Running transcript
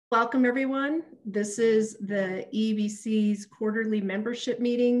Welcome, everyone. This is the Eebc's quarterly membership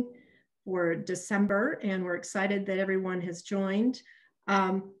meeting for December, and we're excited that everyone has joined.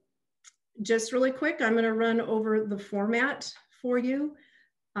 Just really quick, I'm going to run over the format for you.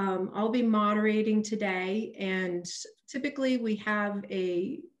 I'll be moderating today, and typically we have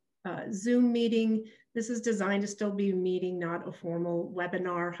a Zoom meeting. This is designed to still be a meeting, not a formal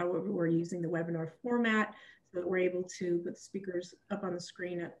webinar. However, we're using the webinar format so that we're able to put the speakers up on the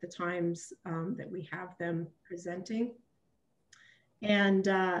screen at the times that we have them presenting. And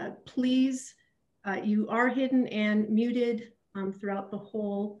please, you are hidden and muted throughout the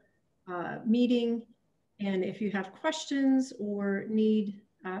whole meeting. And if you have questions or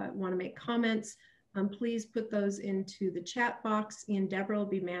want to make comments, please put those into the chat box. And Deborah will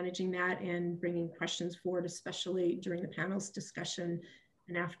be managing that and bringing questions forward, especially during the panel's discussion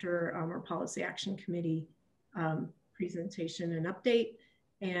and after our Policy Action Committee presentation and update.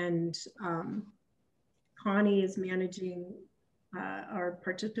 And Connie is managing our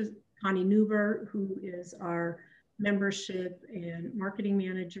participant, Connie Newber, who is our membership and marketing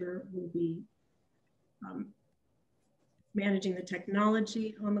manager, will be managing the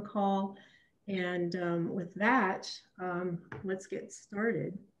technology on the call. And with that, let's get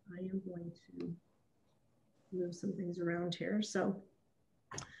started. I am going to move some things around here. So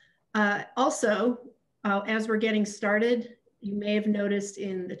also, as we're getting started, you may have noticed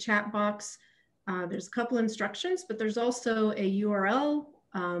in the chat box, there's a couple instructions, but there's also a URL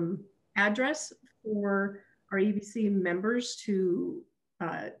address for our Eebc members to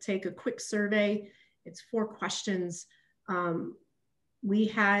take a quick survey. It's 4 questions. We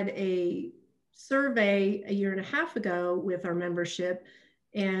had a survey a year and a half ago with our membership,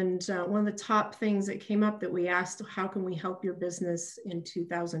 and one of the top things that came up that we asked, how can we help your business in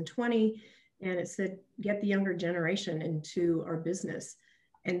 2020? And it said, get the younger generation into our business.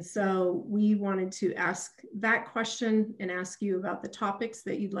 And so we wanted to ask that question and ask you about the topics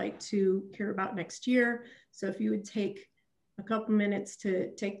that you'd like to hear about next year. So if you would take a couple minutes to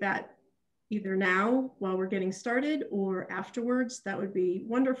take that either now while we're getting started or afterwards, that would be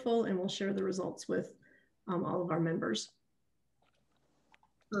wonderful. And we'll share the results with all of our members.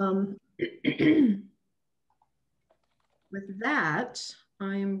 With that,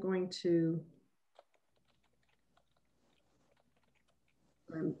 I am going to,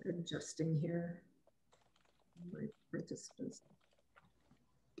 I'm adjusting here my participants.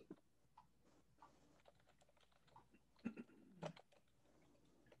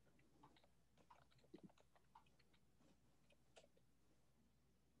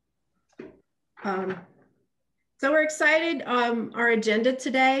 So we're excited. Our agenda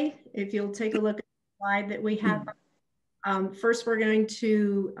today, if you'll take a look at the slide that we have. First, we're going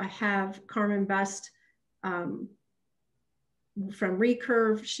to have Carmen Best from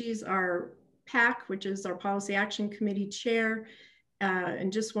Recurve. She's our PAC, which is our Policy Action Committee chair,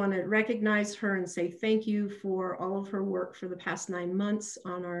 and just want to recognize her and say thank you for all of her work for the past 9 months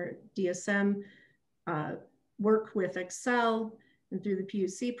on our DSM work with Xcel and through the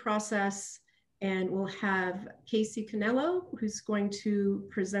PUC process. And we'll have Casey Canello, who's going to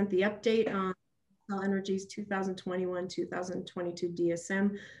present the update on Xcel Energy's 2021-2022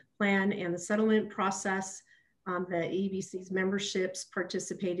 DSM plan and the settlement process that Eebc's memberships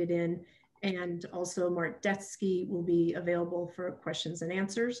participated in. And also Mark Detsky will be available for questions and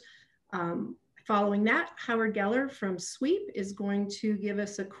answers. Following that, Howard Geller from SWEEP is going to give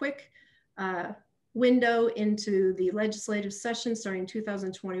us a quick window into the legislative session starting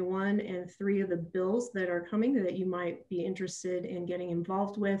 2021 and 3 of the bills that are coming that you might be interested in getting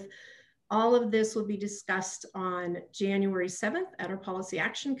involved with. All of this will be discussed on January 7th at our Policy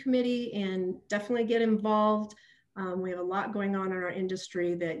Action Committee, and definitely get involved. We have a lot going on in our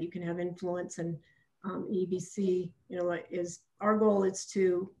industry that you can have influence, and Eebc, our goal is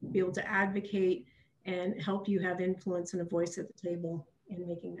to be able to advocate and help you have influence and a voice at the table in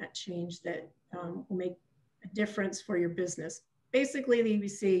making that change that will make a difference for your business. Basically, the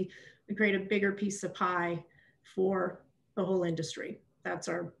Eebc, we create a bigger piece of pie for the whole industry. That's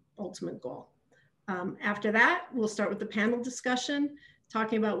our ultimate goal. After that, we'll start with the panel discussion,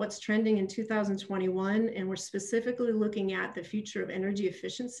 talking about what's trending in 2021. And we're specifically looking at the future of energy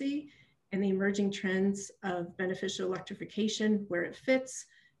efficiency and the emerging trends of beneficial electrification, where it fits,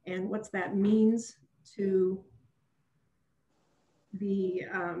 and what that means to the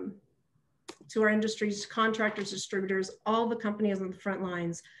to our industries, contractors, distributors, all the companies on the front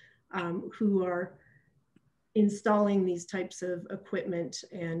lines who are installing these types of equipment,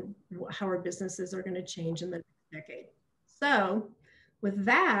 and how our businesses are going to change in the next decade. So with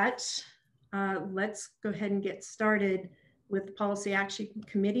that, let's go ahead and get started with Policy Action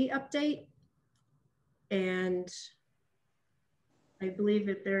Committee update. And I believe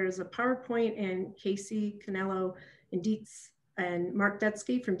that there is a PowerPoint, and Casey Canello and Mark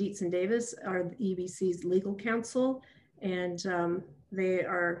Detsky from Dietz and Davis are the EBC's legal counsel. And they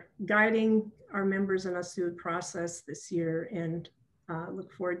are guiding our members and us through the process this year, and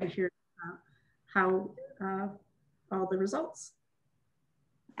look forward to hearing how all the results.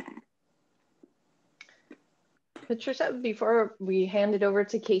 Patricia, before we hand it over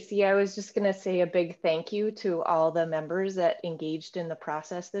to Casey, I was just going to say a big thank you to all the members that engaged in the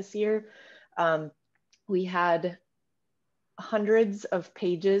process this year. We had hundreds of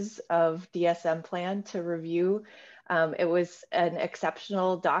pages of DSM plan to review. It was an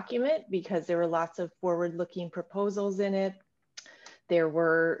exceptional document because there were lots of forward-looking proposals in it. There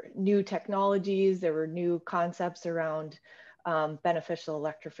were new technologies, there were new concepts around beneficial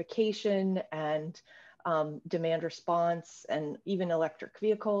electrification and demand response, and even electric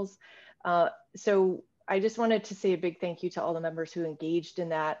vehicles. So I just wanted to say a big thank you to all the members who engaged in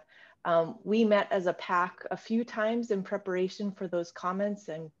that. We met as a PAC a few times in preparation for those comments,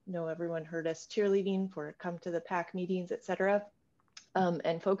 and know everyone heard us cheerleading for come to the PAC meetings, etc.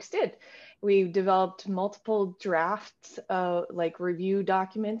 And folks did. We developed multiple drafts, like review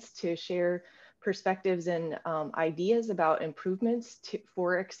documents to share perspectives and ideas about improvements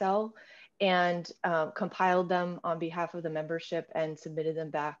for Xcel, and compiled them on behalf of the membership and submitted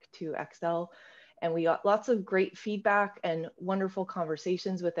them back to Xcel. And we got lots of great feedback and wonderful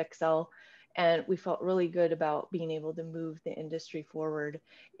conversations with Xcel. And we felt really good about being able to move the industry forward.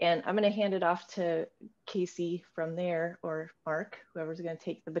 And I'm going to hand it off to Casey from there, or Mark, whoever's going to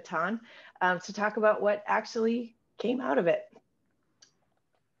take the baton, to talk about what actually came out of it.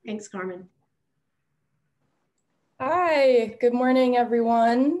 Thanks, Carmen. Hi, good morning,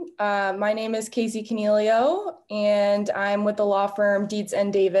 everyone. My name is Casey Canelio, and I'm with the law firm Dietz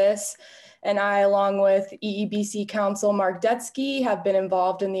and Davis. And I, along with EEBC counsel Mark Detsky, have been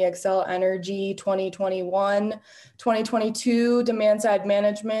involved in the Xcel Energy 2021-2022 Demand Side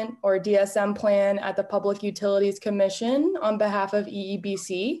Management, or DSM plan, at the Public Utilities Commission on behalf of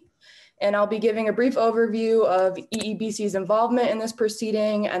EEBC. And I'll be giving a brief overview of EEBC's involvement in this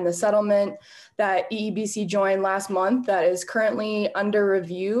proceeding and the settlement that EEBC joined last month that is currently under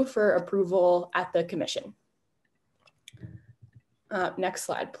review for approval at the Commission. Next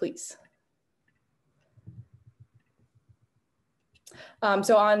slide, please.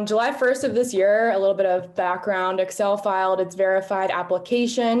 So on July 1st of this year, a little bit of background, Xcel filed its verified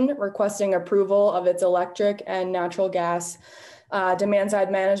application requesting approval of its electric and natural gas demand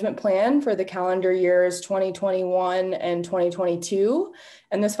side management plan for the calendar years 2021 and 2022.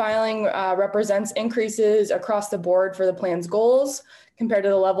 And this filing represents increases across the board for the plan's goals compared to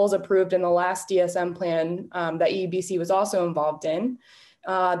the levels approved in the last DSM plan that EEBC was also involved in.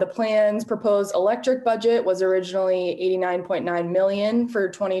 The plan's proposed electric budget was originally $89.9 million for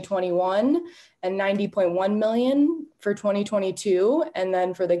 2021 and $90.1 million for 2022. And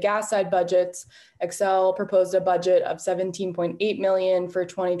then for the gas side budgets, Xcel proposed a budget of $17.8 million for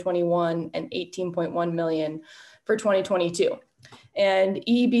 2021 and $18.1 million for 2022. And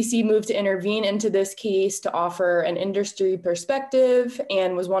EEBC moved to intervene into this case to offer an industry perspective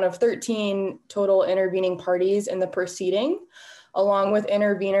and was one of 13 total intervening parties in the proceeding, along with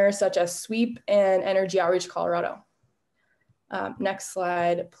interveners such as SWEEP and Energy Outreach Colorado. Next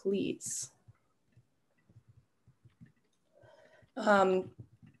slide, please.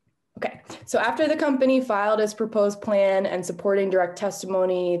 Okay, so after the company filed its proposed plan and supporting direct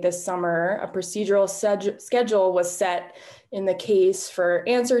testimony this summer, a procedural schedule was set in the case for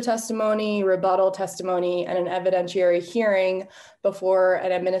answer testimony, rebuttal testimony, and an evidentiary hearing before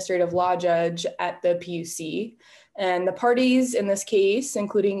an administrative law judge at the PUC. And the parties in this case,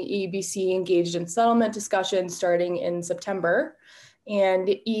 including EEBC, engaged in settlement discussions starting in September. And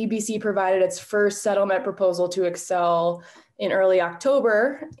EEBC provided its first settlement proposal to Xcel in early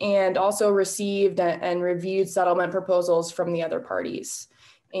October, and also received and reviewed settlement proposals from the other parties.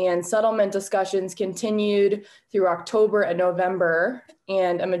 And settlement discussions continued through October and November,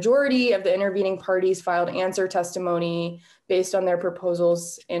 and a majority of the intervening parties filed answer testimony based on their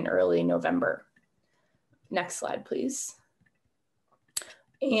proposals in early November. Next slide, please.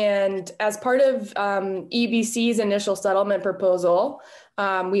 And as part of EBC's initial settlement proposal,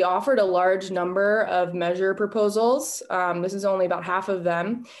 we offered a large number of measure proposals. This is only about half of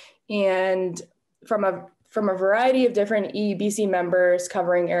them. And from a variety of different EBC members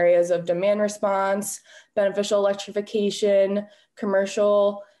covering areas of demand response, beneficial electrification,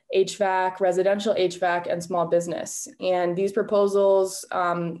 commercial HVAC, residential HVAC, and small business. And these proposals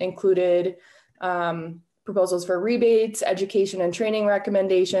included proposals for rebates, education and training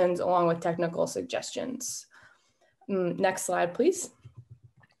recommendations, along with technical suggestions. Next slide, please.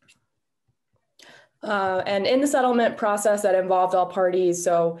 And in the settlement process that involved all parties,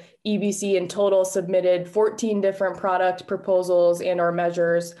 so Eebc in total submitted 14 different product proposals and or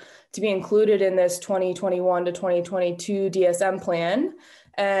measures to be included in this 2021 to 2022 DSM plan.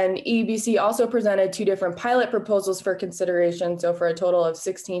 And Eebc also presented 2 different pilot proposals for consideration, so for a total of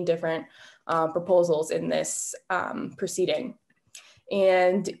 16 different proposals in this proceeding.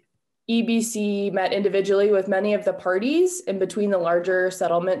 And Eebc met individually with many of the parties in between the larger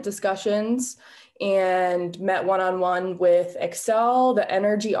settlement discussions, and met one-on-one with Xcel, the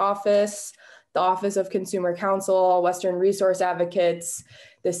Energy Office, the Office of Consumer Counsel, Western Resource Advocates,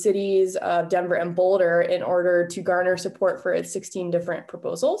 the cities of Denver and Boulder in order to garner support for its 16 different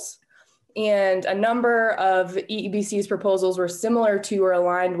proposals. And a number of Eebc's proposals were similar to or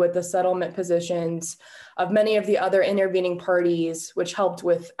aligned with the settlement positions of many of the other intervening parties, which helped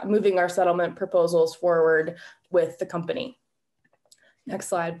with moving our settlement proposals forward with the company. Next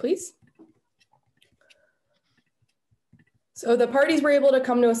slide, please. So the parties were able to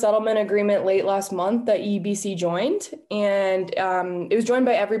come to a settlement agreement late last month that Eebc joined, and it was joined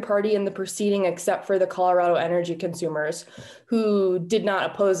by every party in the proceeding except for the Colorado energy consumers, who did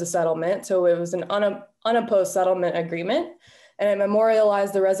not oppose the settlement. So it was an unopposed settlement agreement, and it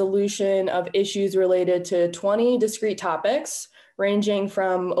memorialized the resolution of issues related to 20 discrete topics, ranging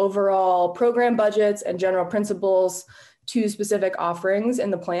from overall program budgets and general principles to specific offerings in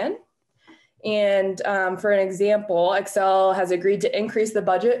the plan. And for an example, Xcel has agreed to increase the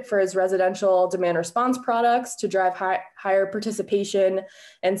budget for its residential demand response products to drive higher participation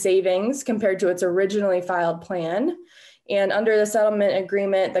and savings compared to its originally filed plan. And under the settlement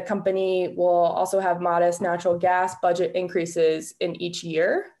agreement, the company will also have modest natural gas budget increases in each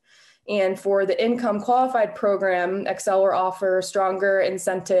year. And for the income qualified program, Xcel will offer stronger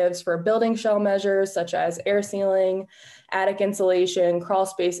incentives for building shell measures such as air sealing, attic insulation, crawl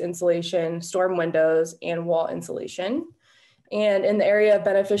space insulation, storm windows, and wall insulation. And in the area of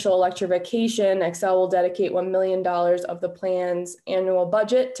beneficial electrification, Xcel will dedicate $1 million of the plan's annual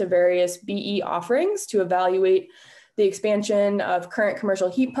budget to various BE offerings to evaluate the expansion of current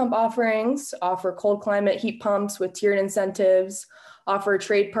commercial heat pump offerings, offer cold climate heat pumps with tiered incentives, offer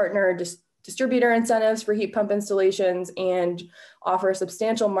trade partner distributor incentives for heat pump installations, and offer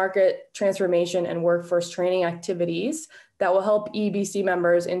substantial market transformation and workforce training activities that will help Eebc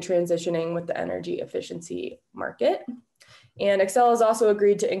members in transitioning with the energy efficiency market. And Xcel has also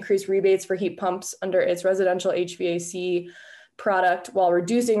agreed to increase rebates for heat pumps under its residential HVAC product while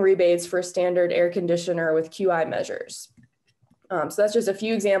reducing rebates for standard air conditioner with QI measures. So that's just a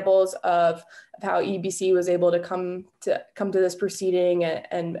few examples of how Eebc was able to come to this proceeding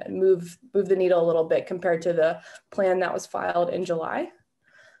and move the needle a little bit compared to the plan that was filed in July.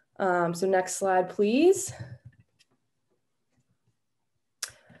 So next slide, please.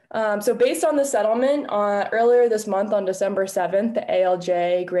 So based on the settlement, earlier this month on December 7th, the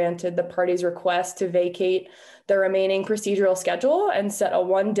ALJ granted the parties' request to vacate the remaining procedural schedule and set a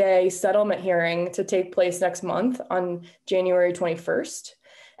one-day settlement hearing to take place next month on January 21st.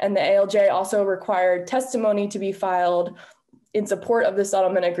 And the ALJ also required testimony to be filed in support of the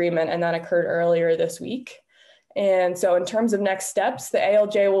settlement agreement, and that occurred earlier this week. And so in terms of next steps, the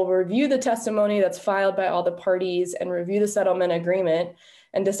ALJ will review the testimony that's filed by all the parties and review the settlement agreement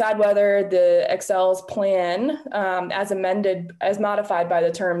and decide whether the Xcel's plan, as modified by the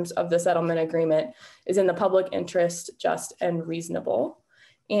terms of the settlement agreement, is in the public interest, just, and reasonable.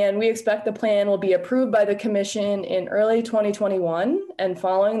 And we expect the plan will be approved by the commission in early 2021. And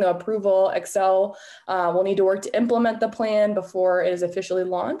following the approval, Xcel will need to work to implement the plan before it is officially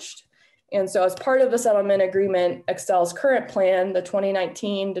launched. And so as part of the settlement agreement, Xcel's current plan, the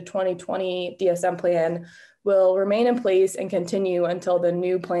 2019 to 2020 DSM plan, will remain in place and continue until the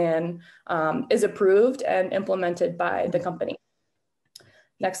new plan is approved and implemented by the company.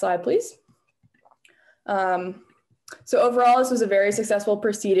 Next slide, please. So overall, this was a very successful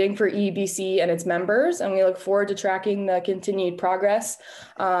proceeding for Eebc and its members, and we look forward to tracking the continued progress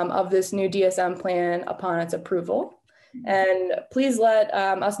of this new DSM plan upon its approval. And please let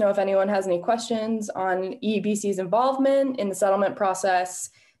us know if anyone has any questions on Eebc's involvement in the settlement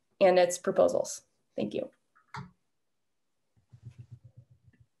process and its proposals. Thank you.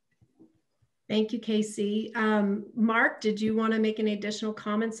 Thank you, Casey. Mark, did you want to make any additional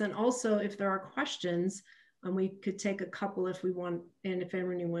comments? And also, if there are questions, we could take a couple if we want, and if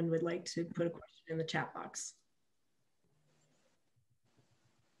anyone would like to put a question in the chat box.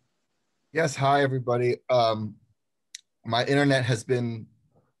 Yes, hi, everybody. My internet has been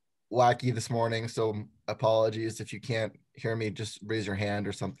wacky this morning, so apologies. If you can't hear me, just raise your hand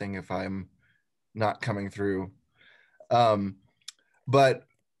or something if I'm not coming through. But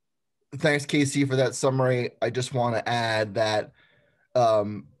thanks, Casey, for that summary. I just want to add that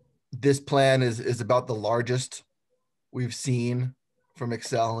this plan is about the largest we've seen from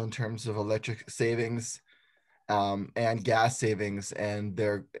Xcel in terms of electric savings and gas savings, and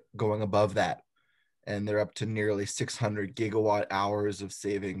they're going above that. And they're up to nearly 600 gigawatt hours of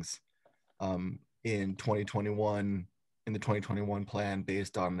savings in 2021, in the 2021 plan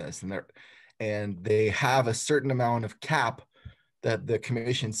based on this. And they have a certain amount of cap that the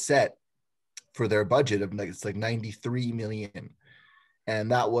commission set for their budget of it's like 93 million.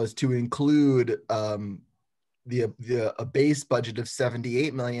 And that was to include a base budget of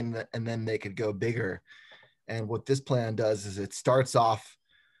 78 million, and then they could go bigger. And what this plan does is it starts off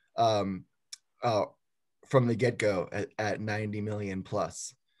from the get-go at 90 million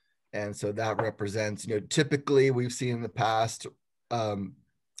plus. And so that represents, typically we've seen in the past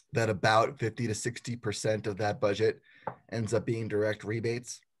that about 50 to 60% of that budget ends up being direct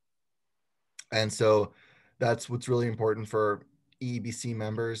rebates. And so that's what's really important for Eebc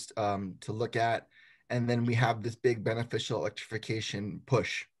members to look at. And then we have this big beneficial electrification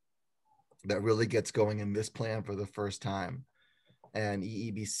push that really gets going in this plan for the first time. And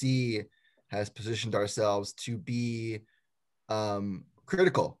Eebc has positioned ourselves to be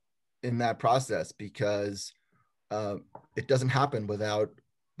critical in that process, because it doesn't happen without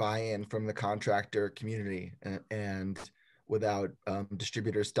buy-in from the contractor community and without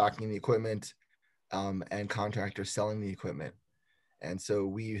distributors stocking the equipment and contractors selling the equipment. And so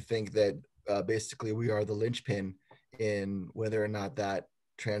we think that basically we are the linchpin in whether or not that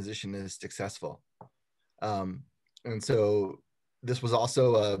transition is successful. And so this was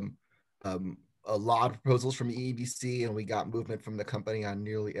also a lot of proposals from Eebc, and we got movement from the company on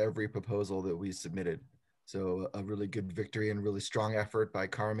nearly every proposal that we submitted. So a really good victory and really strong effort by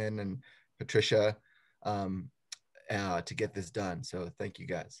Carmen and Patricia to get this done. So thank you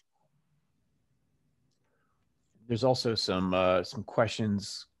guys. There's also some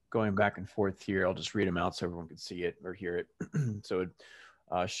questions going back and forth here. I'll just read them out so everyone can see it or hear it. So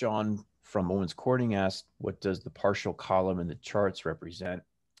Sean from Owens Corning asked, what does the partial column in the charts represent?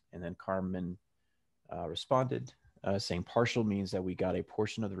 And then Carmen responded saying partial means that we got a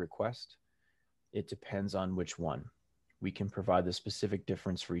portion of the request. It depends on which one. We can provide the specific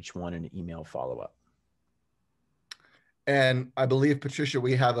difference for each one in an email follow-up. And I believe, Patricia,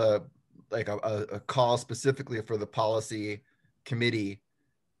 we have a call specifically for the policy committee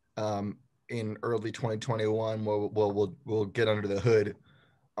in early 2021. We'll get under the hood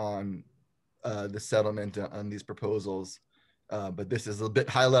on the settlement on these proposals. But this is a bit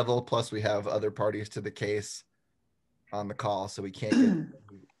high level. Plus, we have other parties to the case on the call, so we can't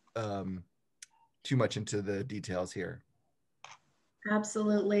get too much into the details here.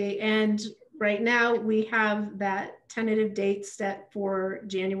 Absolutely. And right now we have that tentative date set for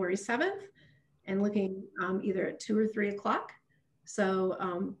January 7th and looking either at 2 or 3 o'clock.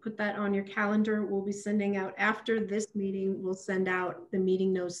 So put that on your calendar. We'll be sending out after this meeting, we'll send out the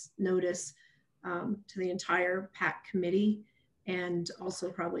meeting notice to the entire PAC committee, and also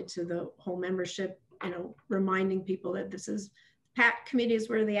probably to the whole membership, reminding people that this is PAC committee is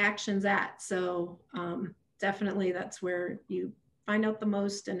where the action's at. So definitely that's where you find out the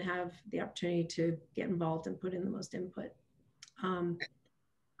most and have the opportunity to get involved and put in the most input. And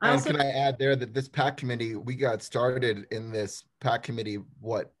can I add there that this PAC committee, we got started in this PAC committee,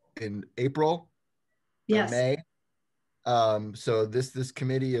 in April? Yes. Or May? So this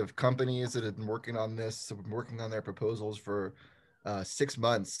committee of companies that have been working on this, have been working on their proposals for 6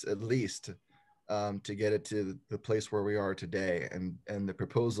 months at least to get it to the place where we are today. And the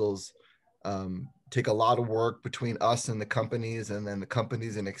proposals take a lot of work between us and the companies, and then the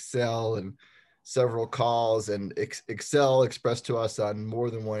companies in Xcel, and several calls. And Xcel expressed to us on more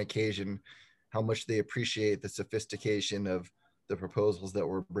than one occasion how much they appreciate the sophistication of the proposals that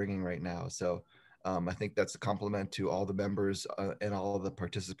we're bringing right now. So I think that's a compliment to all the members and all of the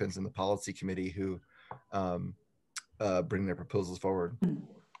participants in the policy committee who bring their proposals forward.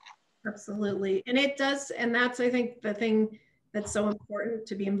 Absolutely. And it does, and that's, I think, the thing that's so important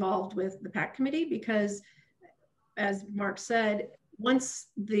to be involved with the PAC committee, because as Mark said, once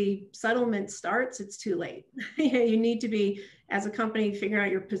the settlement starts, it's too late. You need to be, as a company, figuring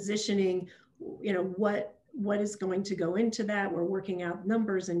out your positioning, what is going to go into that. We're working out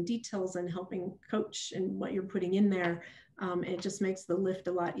numbers and details and helping coach and what you're putting in there. It just makes the lift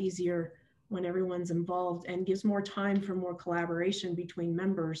a lot easier when everyone's involved, and gives more time for more collaboration between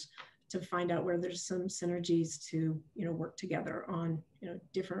members to find out where there's some synergies to, work together on,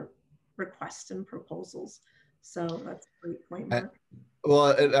 different requests and proposals. So that's a great point, Mark.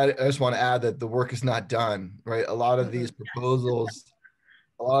 Well, I just want to add that the work is not done, right? A lot of these proposals,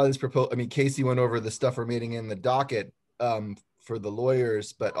 I mean, Casey went over the stuff we're meeting in the docket for the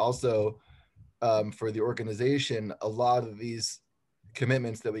lawyers, but also for the organization. A lot of these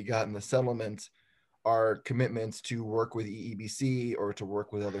commitments that we got in the settlement are commitments to work with EEBC or to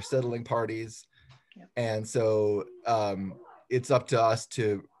work with other settling parties. Yep. And so it's up to us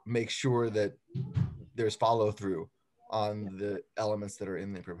to make sure that there's follow through on the elements that are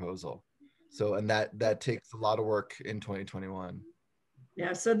in the proposal. So, and that takes a lot of work in 2021.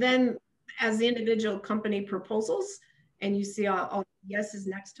 Yeah. So then as the individual company proposals and you see all yeses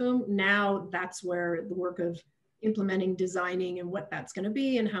next to them, now that's where the work of implementing, designing, and what that's going to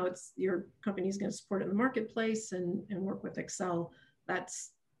be and how your company is going to support it in the marketplace and work with Xcel,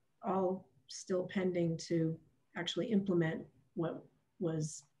 that's all still pending to actually implement what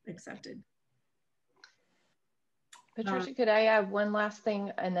was accepted. Patricia, could I add one last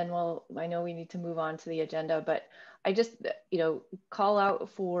thing, and then I know we need to move on to the agenda, but I just, call out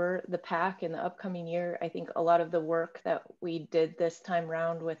for the PAC in the upcoming year. I think a lot of the work that we did this time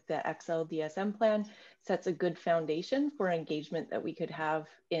around with the Xcel DSM plan sets a good foundation for engagement that we could have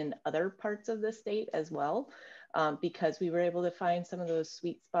in other parts of the state as well, because we were able to find some of those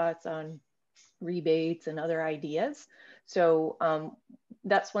sweet spots on rebates and other ideas. So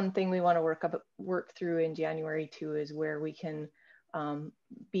that's one thing we want to work through in January too, is where we can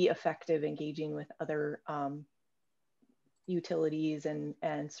be effective engaging with other utilities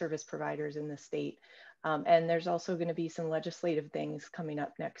and service providers in the state. And there's also going to be some legislative things coming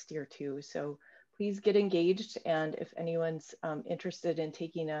up next year too. So please get engaged. And if anyone's interested in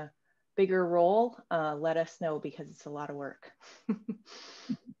taking a bigger role, let us know, because it's a lot of work.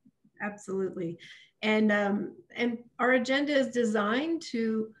 Absolutely. And our agenda is designed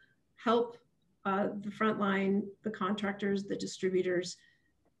to help the frontline, the contractors, the distributors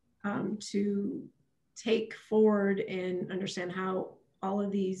to take forward and understand how all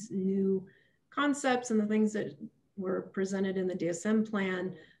of these new concepts and the things that were presented in the DSM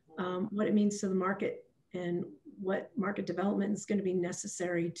plan, what it means to the market and what market development is going to be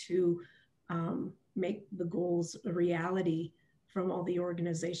necessary to make the goals a reality from all the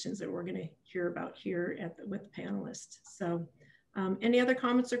organizations that we're going to hear about here with the panelists. So any other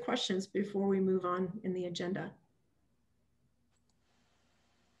comments or questions before we move on in the agenda?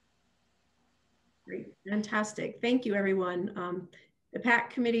 Great, fantastic. Thank you, everyone. The PAC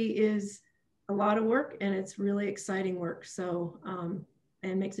committee is a lot of work, and it's really exciting work. So,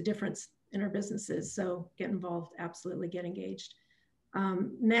 and makes a difference in our businesses. So get involved, absolutely get engaged.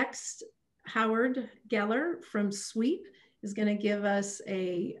 Next, Howard Geller from SWEEP is going to give us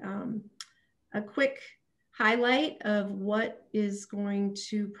a quick highlight of what is going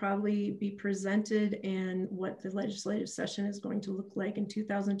to probably be presented and what the legislative session is going to look like in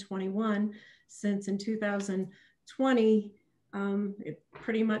 2021, since in 2020, it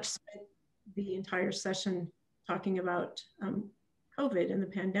pretty much spent the entire session talking about COVID and the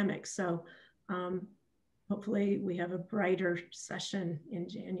pandemic. So hopefully we have a brighter session in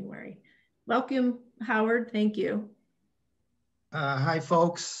January. Welcome, Howard. Thank you. Hi,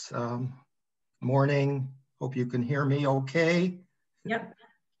 folks. Morning. Hope you can hear me okay. Yep.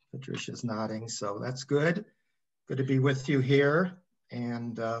 Patricia's nodding, so that's good. Good to be with you here.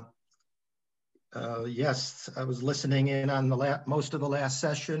 And yes, I was listening in on most of the last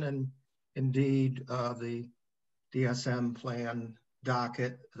session, and indeed the DSM plan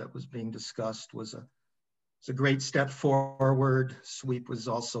docket that was being discussed was a great step forward. SWEEP was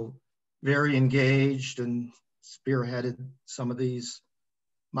also very engaged and spearheaded some of these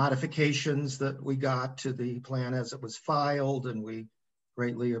modifications that we got to the plan as it was filed, and we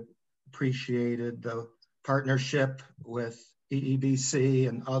greatly appreciated the partnership with EEBC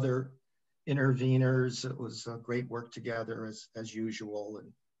and other interveners. It was a great work together as usual,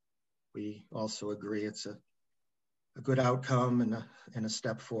 and we also agree it's a good outcome and a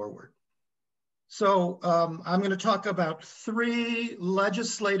step forward. So I'm going to talk about 3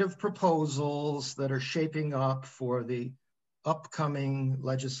 legislative proposals that are shaping up for the upcoming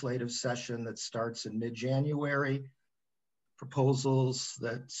legislative session that starts in mid-January. Proposals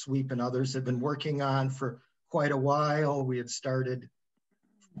that SWEEP and others have been working on for quite a while. We had started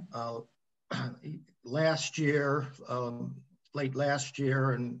last year, late last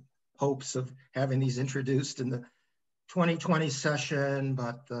year, in hopes of having these introduced in the 2020 session,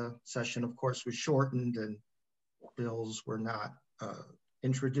 but the session, of course, was shortened and bills were not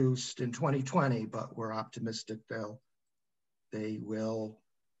introduced in 2020, but we're optimistic they will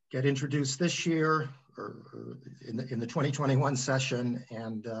get introduced this year or in the 2021 session,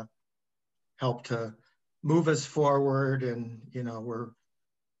 and help to move us forward. And, you know,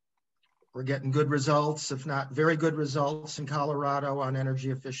 we're getting good results, if not very good results in Colorado on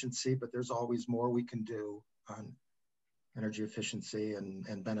energy efficiency, but there's always more we can do on energy efficiency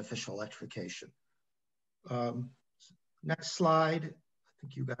and beneficial electrification. Next slide. I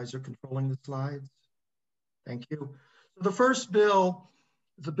think you guys are controlling the slides. Thank you. So the first bill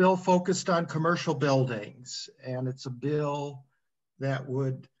is a bill focused on commercial buildings, and it's a bill that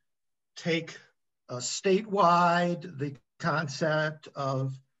would take statewide the concept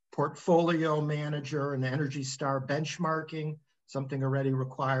of portfolio manager and Energy Star benchmarking, something already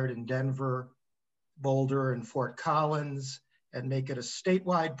required in Denver, Boulder, and Fort Collins, and make it a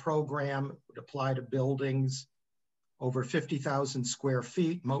statewide program. It would apply to buildings over 50,000 square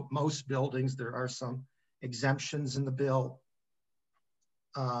feet. Most buildings, there are some exemptions in the bill.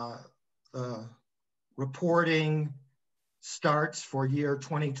 The reporting starts for year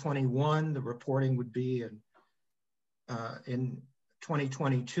 2021. The reporting would be in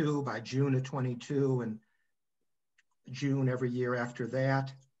 2022, by June of 22, and June every year after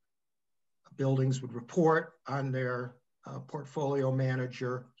that. Buildings would report on their portfolio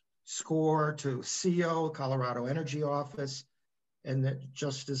manager score to CO, Colorado Energy Office, and that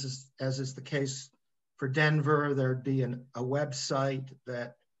just as is the case for Denver, there'd be a website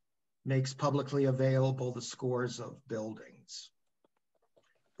that makes publicly available the scores of buildings,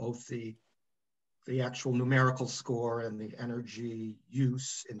 both the actual numerical score and the energy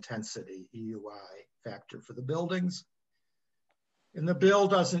use intensity, EUI, factor for the buildings. And the bill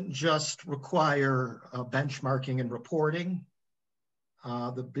doesn't just require benchmarking and reporting.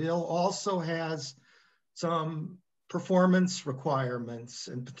 The bill also has some performance requirements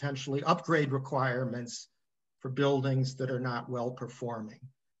and potentially upgrade requirements for buildings that are not well performing.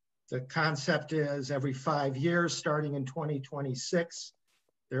 The concept is every 5 years, starting in 2026,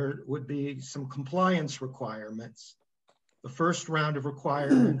 there would be some compliance requirements. The first round of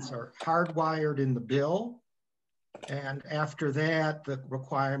requirements are hardwired in the bill. And after that, the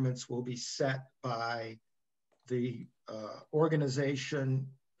requirements will be set by the organization,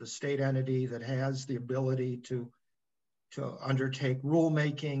 the state entity that has the ability to undertake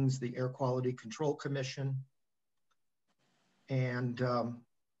rulemakings, the Air Quality Control Commission. And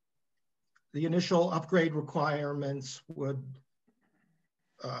the initial upgrade requirements would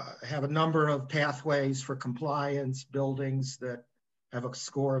have a number of pathways for compliance. Buildings that have a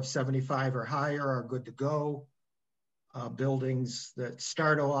score of 75 or higher are good to go. Buildings that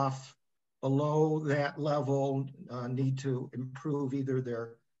start off below that level need to improve either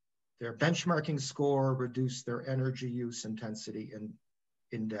their benchmarking score, reduce their energy use intensity, and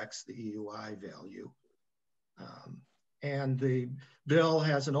index the EUI value. And the bill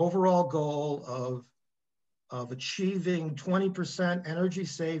has an overall goal of achieving 20% energy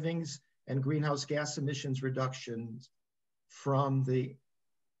savings and greenhouse gas emissions reductions from the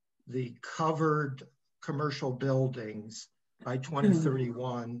covered commercial buildings by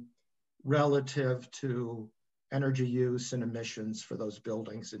 2031 relative to energy use and emissions for those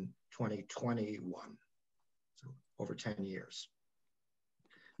buildings in 2021, so over 10 years.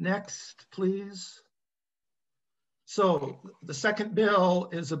 Next, please. So the second bill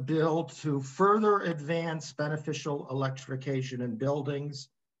is a bill to further advance beneficial electrification in buildings.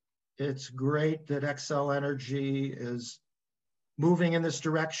 It's great that Xcel Energy is moving in this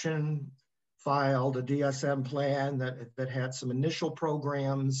direction, filed a DSM plan that had some initial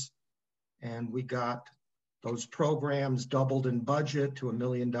programs, and we got those programs doubled in budget to $1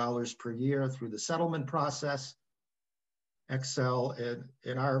 million per year through the settlement process. Xcel,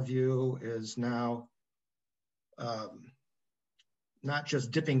 in our view, is now not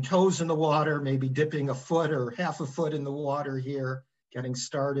just dipping toes in the water, maybe dipping a foot or half a foot in the water here, getting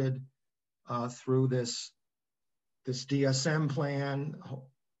started through this DSM plan.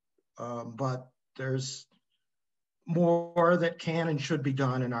 But there's more that can and should be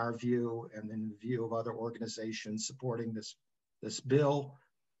done in our view, and in the view of other organizations supporting this bill.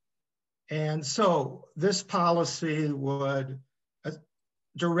 And so this policy would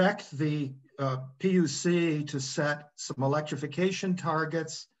direct the PUC to set some electrification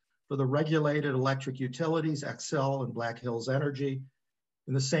targets for the regulated electric utilities, Xcel and Black Hills Energy.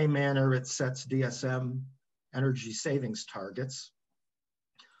 In the same manner, it sets DSM energy savings targets.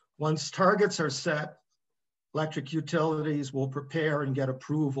 Once targets are set, electric utilities will prepare and get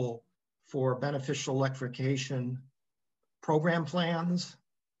approval for beneficial electrification program plans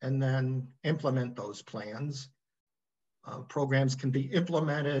and then implement those plans. Programs can be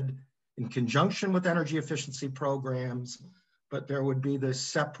implemented in conjunction with energy efficiency programs, but there would be this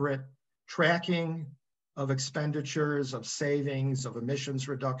separate tracking of expenditures, of savings, of emissions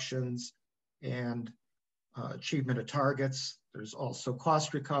reductions, and achievement of targets. There's also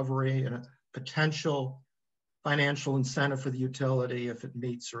cost recovery and a potential financial incentive for the utility if it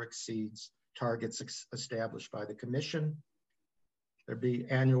meets or exceeds targets established by the commission. There'd be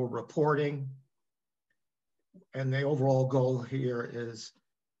annual reporting. And the overall goal here is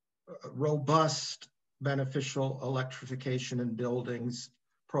robust, beneficial electrification in buildings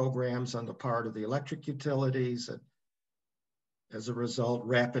programs on the part of the electric utilities. And as a result,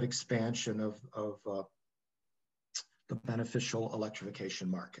 rapid expansion of the beneficial electrification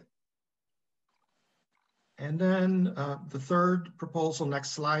market. And then the third proposal,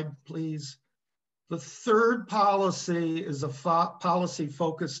 next slide, please. The third policy is a policy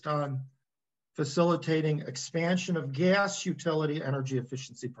focused on facilitating expansion of gas utility energy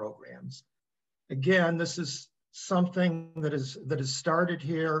efficiency programs. Again, this is something that is started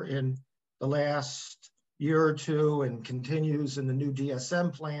here in the last year or two and continues in the new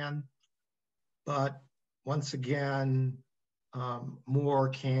DSM plan. But once again, more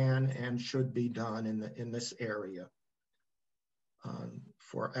can and should be done in this area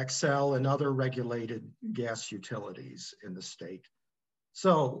for Xcel and other regulated gas utilities in the state.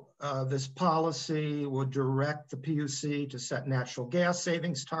 So this policy would direct the PUC to set natural gas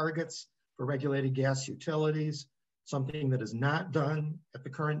savings targets for regulated gas utilities, something that is not done at the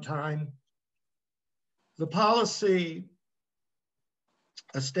current time. The policy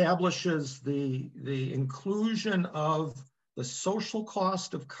establishes the inclusion of the social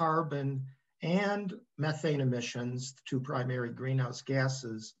cost of carbon and methane emissions, the two primary greenhouse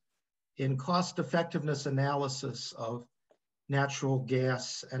gases, in cost effectiveness analysis of natural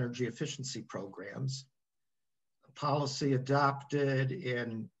gas energy efficiency programs. A policy adopted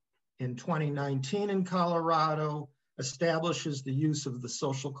in 2019 in Colorado establishes the use of the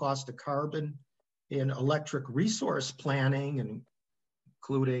social cost of carbon in electric resource planning,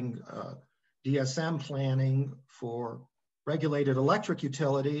 including DSM planning for regulated electric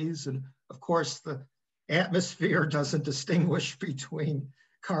utilities. And of course, the atmosphere doesn't distinguish between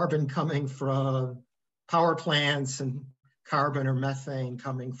carbon coming from power plants and carbon or methane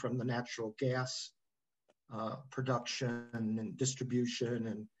coming from the natural gas production and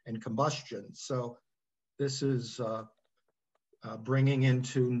distribution and combustion. So this is bringing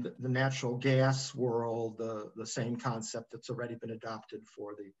into the natural gas world the same concept that's already been adopted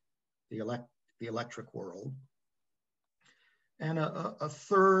for the electric world. And a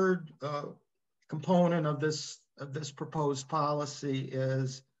third component of this proposed policy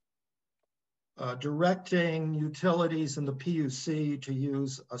is directing utilities in the PUC to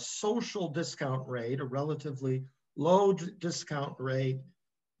use a social discount rate, a relatively low discount rate,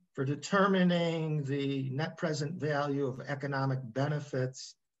 for determining the net present value of economic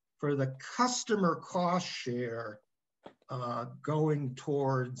benefits for the customer cost share going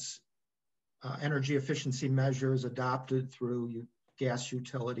towards energy efficiency measures adopted through gas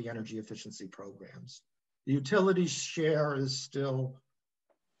utility energy efficiency programs. The utility share is still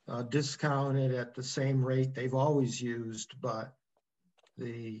discounted at the same rate they've always used, but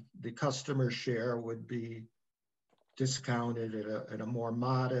the customer share would be discounted at a more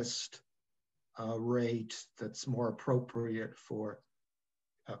modest rate that's more appropriate for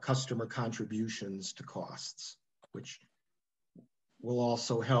customer contributions to costs, which will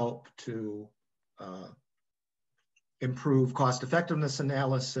also help to improve cost effectiveness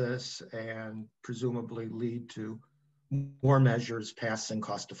analysis and presumably lead to more measures passing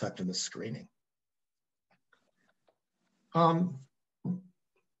cost effectiveness screening.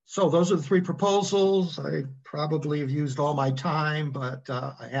 So those are the three proposals. I probably have used all my time, but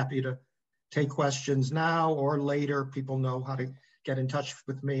I'm happy to take questions now or later. People know how to get in touch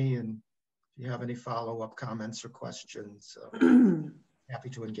with me, and if you have any follow-up comments or questions, happy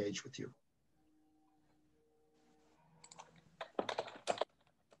to engage with you.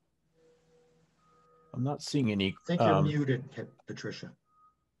 I'm not seeing any. I think you're muted, Patricia.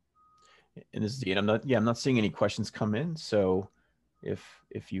 And this is Dean. I'm not seeing any questions come in. So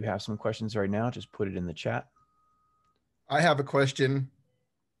if you have some questions right now, just put it in the chat. I have a question.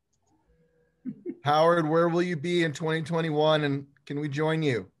 Howard, where will you be in 2021, and can we join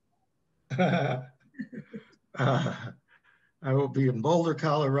you? I will be in Boulder,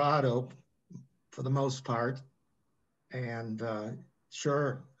 Colorado for the most part. And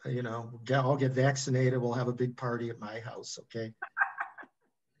sure, you know, I'll get vaccinated. We'll have a big party at my house, okay?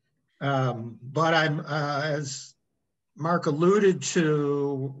 But I'm, as Mark alluded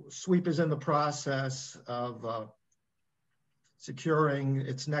to, SWEEP is in the process of securing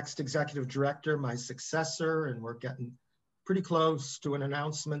its next executive director, my successor, and we're getting pretty close to an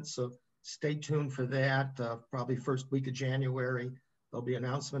announcement. So stay tuned for that. Probably first week of January, there'll be an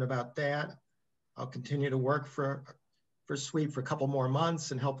announcement about that. I'll continue to work for SWEEP for a couple more months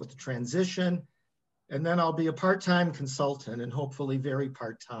and help with the transition. And then I'll be a part-time consultant and hopefully very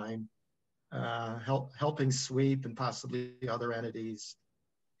part-time, helping SWEEP and possibly other entities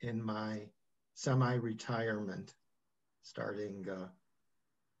in my semi-retirement starting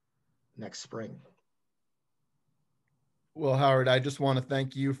next spring. Well, Howard, I just want to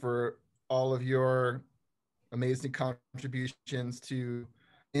thank you for all of your amazing contributions to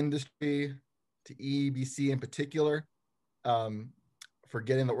industry, to Eebc in particular, for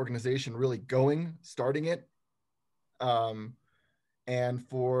getting the organization really going, starting it, and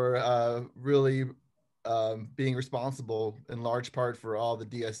for really being responsible in large part for all the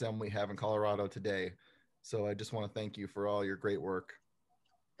DSM we have in Colorado today. So I just want to thank you for all your great work.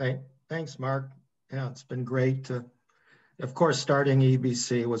 Thanks, Mark. Yeah, it's been great to, of course, starting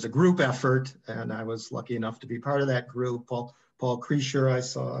Eebc was a group effort, and I was lucky enough to be part of that group. Paul Kriescher, I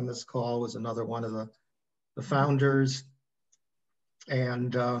saw on this call, was another one of the founders.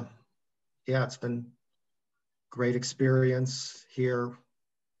 And yeah, it's been great experience here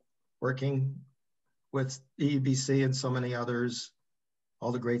working with Eebc and so many others,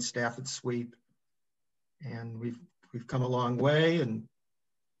 all the great staff at SWEEP. And we've come a long way, and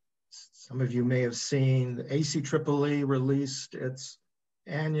some of you may have seen the ACEEE released its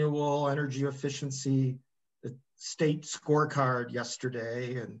annual energy efficiency state scorecard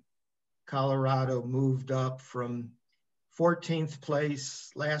yesterday, and Colorado moved up from 14th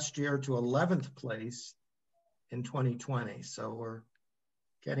place last year to 11th place in 2020. So we're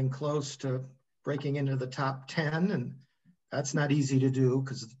getting close to breaking into the top 10, and that's not easy to do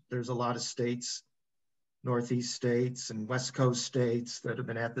because there's a lot of states, Northeast states and West Coast states, that have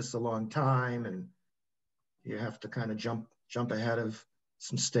been at this a long time, and you have to kind of jump ahead of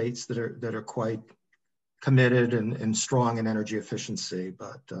some states that are quite committed and strong in energy efficiency.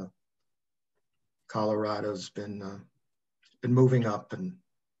 But Colorado's been moving up, and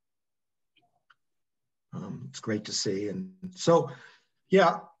it's great to see. And so,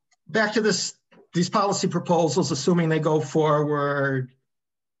 yeah, back to these policy proposals, assuming they go forward,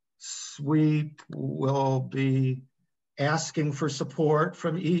 SWEEP will be asking for support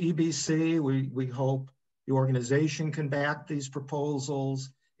from Eebc. We hope the organization can back these proposals,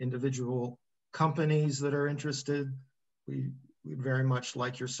 individual companies that are interested. We'd very much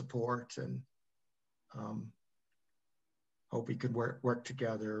like your support, and hope we could work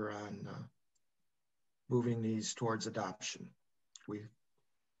together on moving these towards adoption. We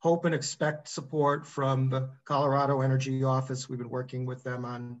hope and expect support from the Colorado Energy Office. We've been working with them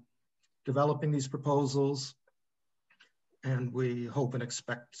on developing these proposals, and we hope and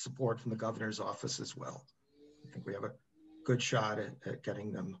expect support from the governor's office as well. I think we have a good shot at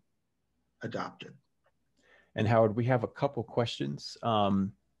getting them adopted. And Howard, we have a couple questions.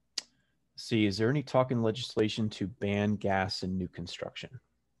 See, is there any talk in legislation to ban gas in new construction?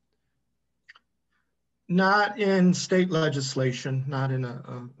 Not in state legislation, not in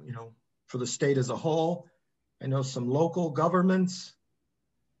for the state as a whole. I know some local governments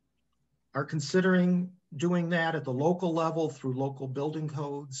are considering doing that at the local level through local building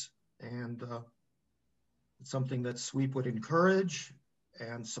codes, and it's something that SWEEP would encourage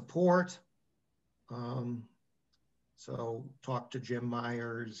and support. So talk to Jim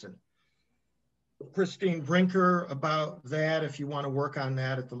Myers and Christine Brinker about that if you want to work on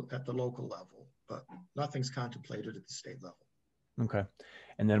that at the local level, but nothing's contemplated at the state level. Okay,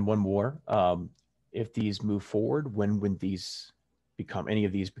 and then one more. If these move forward, when would any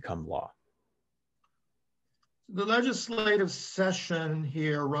of these become law? The legislative session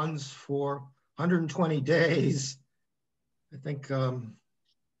here runs for 120 days. I think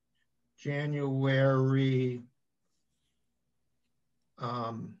January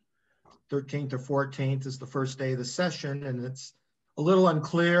 13th or 14th is the first day of the session, and it's a little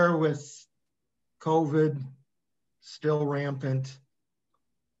unclear with COVID still rampant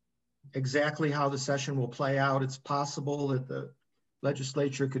exactly how the session will play out. It's possible that the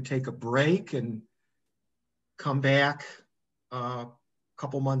legislature could take a break and come back a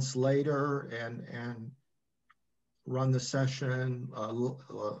couple months later and run the session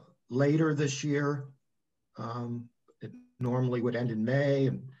later this year. It normally would end in May,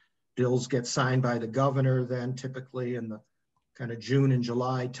 and bills get signed by the governor then typically in the kind of June and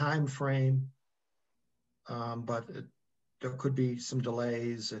July timeframe. But there could be some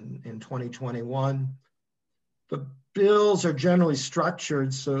delays in 2021. The bills are generally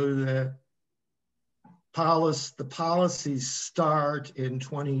structured so that the policies start in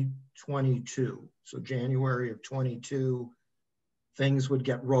 2022. So January of 22, things would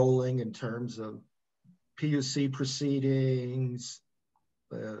get rolling in terms of PUC proceedings,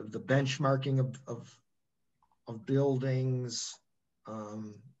 the benchmarking of buildings,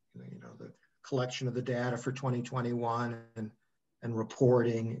 the collection of the data for 2021 and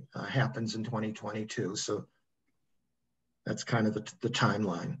reporting happens in 2022. So that's kind of the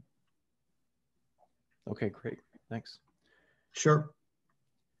timeline. Okay, great. Thanks. Sure.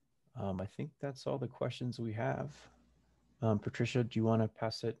 I think that's all the questions we have. Patricia, do you want to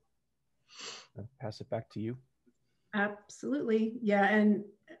pass it back to you? Absolutely. Yeah. And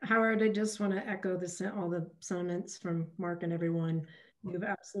Howard, I just want to echo all the sentiments from Mark and everyone. You've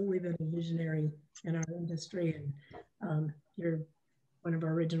absolutely been a visionary in our industry, and you're one of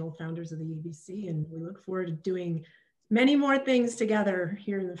our original founders of the Eebc, and we look forward to doing many more things together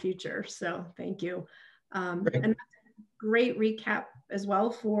here in the future. So thank you. And that's a great recap as well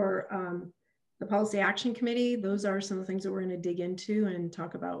for the Policy Action Committee. Those are some of the things that we're going to dig into and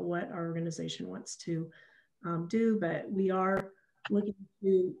talk about what our organization wants to do, but we are looking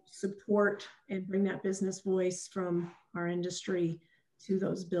to support and bring that business voice from our industry to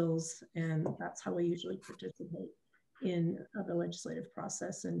those bills, and that's how we usually participate in the legislative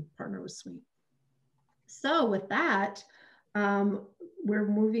process and partner with SWEET. So with that, we're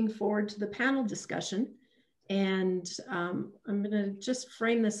moving forward to the panel discussion, and I'm going to just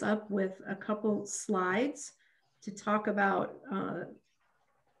frame this up with a couple slides to talk about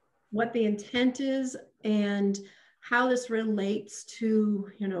what the intent is and how this relates to,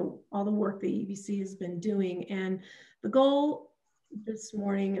 all the work the Eebc has been doing. And the goal this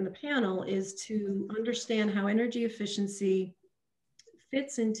morning in the panel is to understand how energy efficiency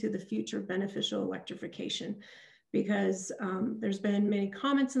fits into the future beneficial electrification, because there's been many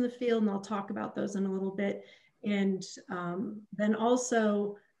comments in the field, and I'll talk about those in a little bit. And then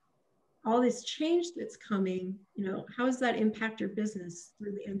also all this change that's coming, how does that impact your business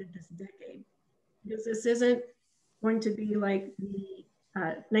through the end of this decade? Because this isn't going to be like the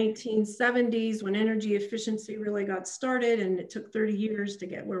 1970s when energy efficiency really got started, and it took 30 years to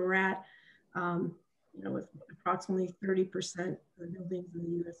get where we're at, with approximately 30% of the buildings in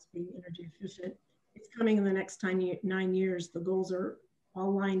the US being energy efficient. It's coming in the next 9 years. The goals are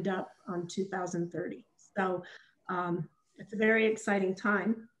all lined up on 2030. So it's a very exciting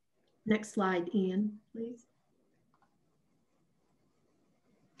time. Next slide, Ian, please.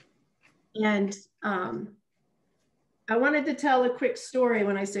 And I wanted to tell a quick story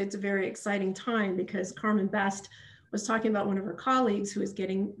when I say it's a very exciting time, because Carmen Best was talking about one of her colleagues who is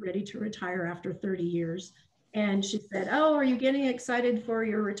getting ready to retire after 30 years. And she said, "Oh, are you getting excited for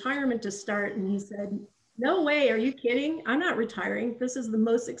your retirement to start?" And he said, "No way, are you kidding? I'm not retiring. This is the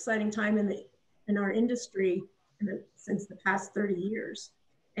most exciting time in our industry since the past 30 years.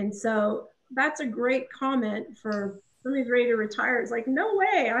 And so that's a great comment for somebody ready to retire. It's like, no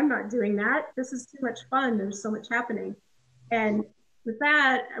way, I'm not doing that. This is too much fun. There's so much happening. And with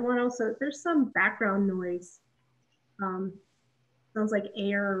that, I want to also, there's some background noise. Sounds like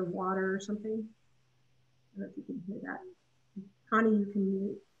air or water or something. I don't know if you can hear that. Connie, you can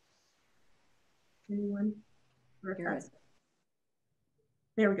mute. Anyone?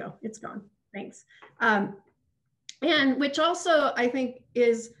 There we go, it's gone, thanks. And which also I think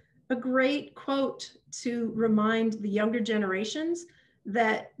is a great quote to remind the younger generations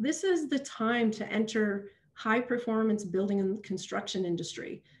that this is the time to enter high performance building and construction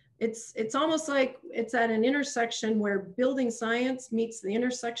industry. It's almost like it's at an intersection where building science meets the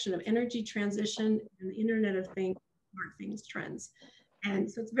intersection of energy transition and the Internet of Things, smart things trends. And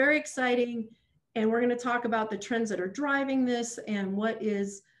so it's very exciting. And we're going to talk about the trends that are driving this and what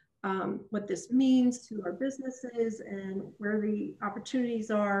this means to our businesses and where the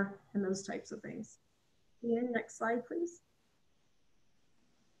opportunities are and those types of things. Ian, next slide, please.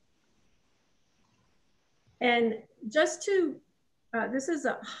 And just to, this is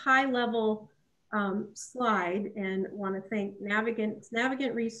a high level slide, and want to thank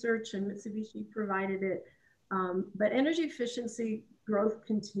Navigant Research, and Mitsubishi provided it. But energy efficiency growth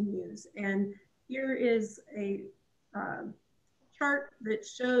continues. And here is a chart that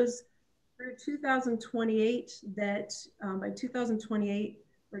shows through 2028 that by 2028,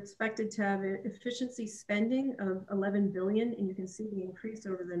 we're expected to have an efficiency spending of 11 billion, and you can see the increase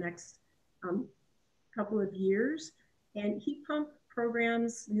over the next couple of years. And heat pump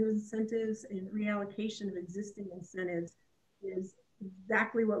programs, new incentives, and reallocation of existing incentives is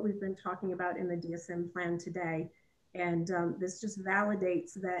exactly what we've been talking about in the DSM plan today. And this just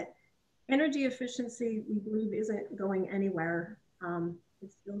validates that energy efficiency, we believe, isn't going anywhere.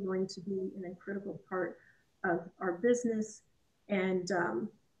 It's still going to be an critical part of our business. And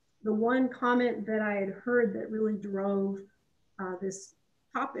the one comment that I had heard that really drove this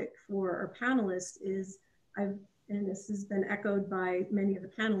topic for our panelists is, and this has been echoed by many of the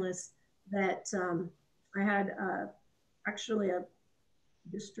panelists, that I had actually a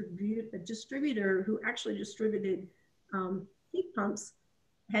distributor who actually distributed heat pumps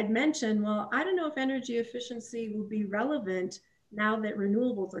had mentioned, well, I don't know if energy efficiency will be relevant now that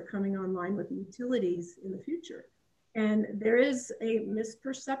renewables are coming online with utilities in the future. And there is a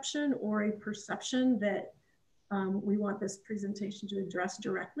misperception or a perception that we want this presentation to address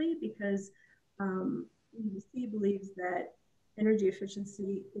directly, because Eebc believes that energy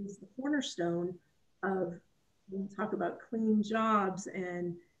efficiency is the cornerstone of, when we talk about clean jobs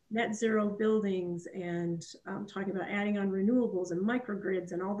and net zero buildings, and talking about adding on renewables and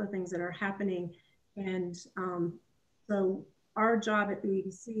microgrids and all the things that are happening. And so our job at the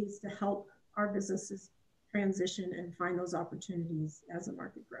Eebc is to help our businesses transition and find those opportunities as the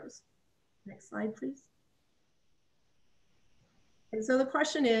market grows. Next slide, please. And so the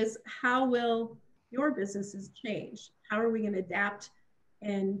question is, how will your businesses change? How are we going to adapt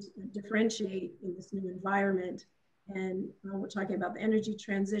and differentiate in this new environment? And we're talking about the energy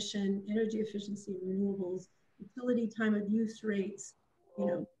transition, energy efficiency, renewables, utility time of use rates, you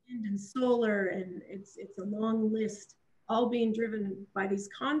know, wind and solar, and it's a long list, all being driven by these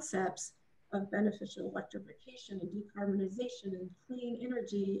concepts of beneficial electrification and decarbonization and clean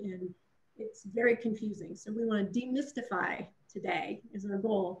energy, and it's very confusing. So we want to demystify today is our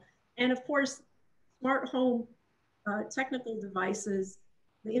goal. And of course, smart home technical devices,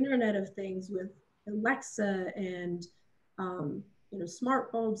 the Internet of Things with Alexa and you know,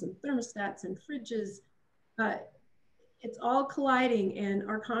 smart bulbs and thermostats and fridges, it's all colliding, and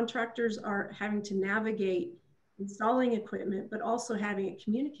our contractors are having to navigate installing equipment, but also having it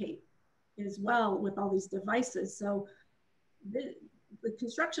communicate as well with all these devices. So the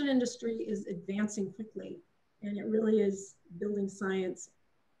construction industry is advancing quickly, and it really is building science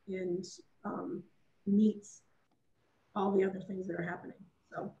and meets all the other things that are happening.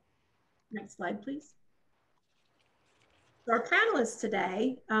 So next slide, please. So our panelists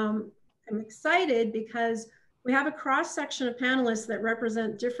today, I'm excited because we have a cross section of panelists that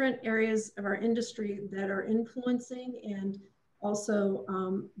represent different areas of our industry that are influencing and also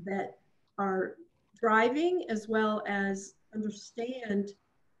that are driving, as well as understand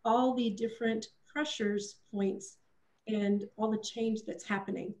all the different pressures points and all the change that's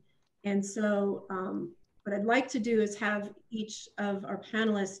happening. And so what I'd like to do is have each of our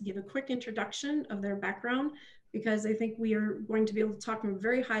panelists give a quick introduction of their background, because I think we are going to be able to talk from a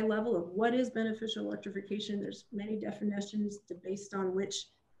very high level of what is beneficial electrification. There's many definitions based on which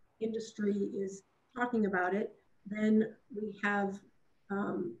industry is talking about it. Then we have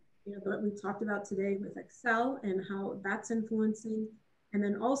you know, what we talked about today with Xcel and how that's influencing, and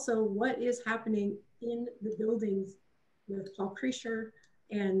then also what is happening in the buildings with Paul Kriescher.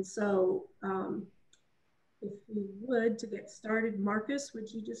 And so if you would, to get started, Marcus,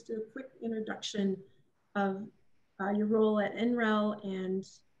 would you just do a quick introduction of your role at NREL, and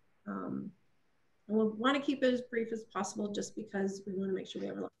we'll want to keep it as brief as possible, just because we want to make sure we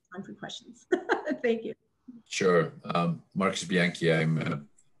have a lot of time for questions. Thank you. Sure. Marcus Bianchi, I'm a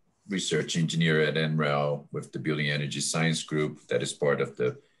research engineer at NREL with the Building Energy Science Group that is part of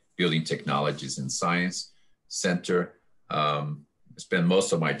the Building Technologies and Science Center. I spend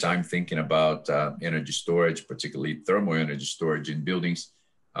most of my time thinking about energy storage, particularly thermal energy storage in buildings.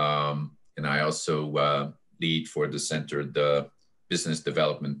 And I also lead for the center the business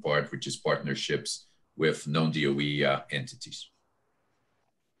development part, which is partnerships with non-DOE entities.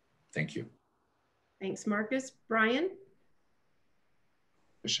 Thank you. Thanks, Marcus. Bryan?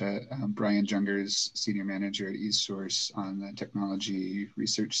 Bryan Jungers, Senior Manager at eSource on the technology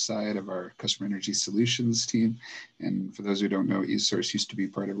research side of our Customer Energy Solutions team. And for those who don't know, eSource used to be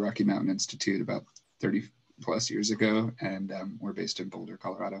part of Rocky Mountain Institute about 30 plus years ago, and we're based in Boulder,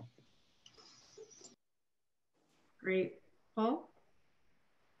 Colorado. Great. Paul?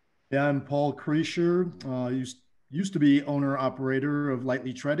 Yeah, I'm Paul Kriescher. Used to be owner-operator of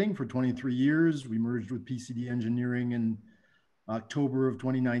Lightly Treading for 23 years. We merged with PCD Engineering in October of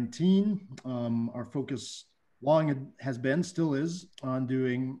 2019. Our focus long has been, still is, on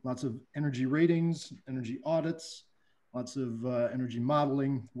doing lots of energy ratings, energy audits, lots of energy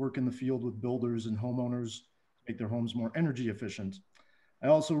modeling, work in the field with builders and homeowners to make their homes more energy efficient. I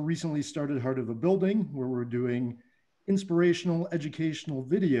also recently started Heart of a Building, where we're doing inspirational educational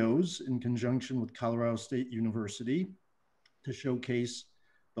videos in conjunction with Colorado State University to showcase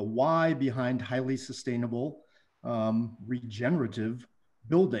the why behind highly sustainable regenerative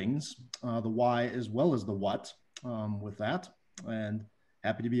buildings, the why as well as the what with that, and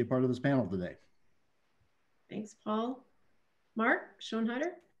happy to be a part of this panel today. Thanks, Paul. Mark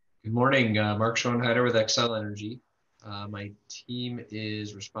Schoenheider? Good morning, Mark Schoenheider with Xcel Energy. My team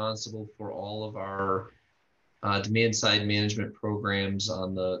is responsible for all of our demand side management programs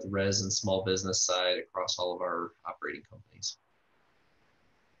on the res and small business side across all of our operating companies.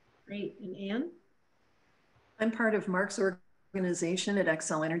 Great. And Ann? I'm part of Mark's organization at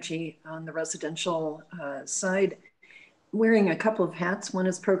Xcel Energy on the residential side, wearing a couple of hats. One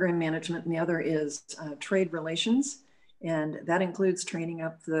is program management and the other is trade relations. And that includes training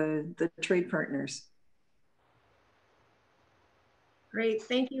up the trade partners. Great.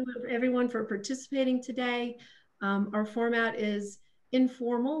 Thank you everyone for participating today. Our format is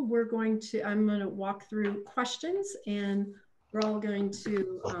informal. I'm going to walk through questions and we're all going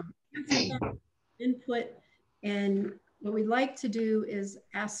to input. And what we'd like to do is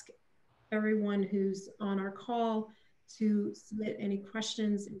ask everyone who's on our call to submit any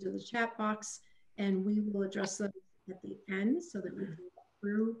questions into the chat box, and we will address them at the end so that we can go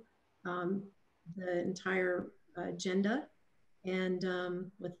through the entire agenda. And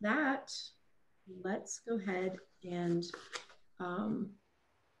with that, let's go ahead and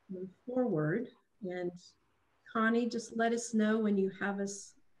move forward. And Connie, just let us know when you have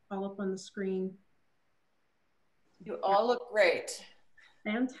us all up on the screen. You all look great.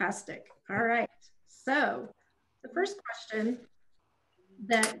 Fantastic. All right. So the first question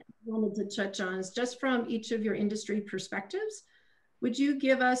that I wanted to touch on is just from each of your industry perspectives. Would you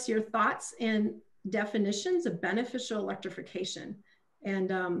give us your thoughts and definitions of beneficial electrification? And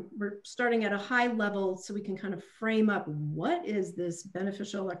we're starting at a high level so we can kind of frame up what is this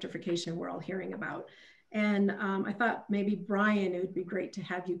beneficial electrification we're all hearing about. And I thought maybe Bryan, it would be great to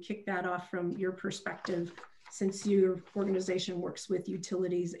have you kick that off from your perspective, since your organization works with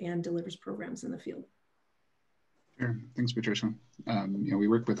utilities and delivers programs in the field. Sure. Thanks, Patricia. We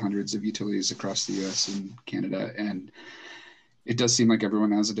work with hundreds of utilities across the US and Canada, and it does seem like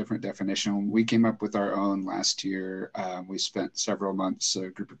everyone has a different definition. We came up with our own last year. We spent several months, a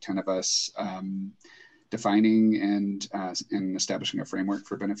group of 10 of us, defining and establishing a framework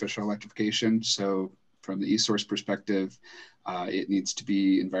for beneficial electrification. So from the eSource perspective, it needs to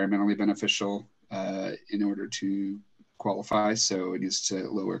be environmentally beneficial in order to qualify. So it needs to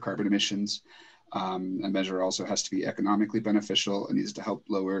lower carbon emissions. A measure also has to be economically beneficial. It needs to help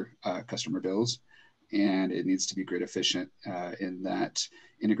lower customer bills. And it needs to be grid efficient in that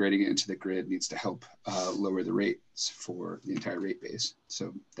integrating it into the grid needs to help lower the rates for the entire rate base.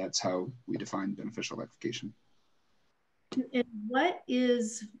 So that's how we define beneficial electrification. And what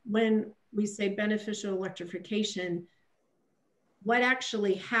is, when we say beneficial electrification, what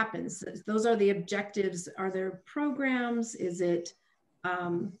actually happens? Those are the objectives. Are there programs? Is it?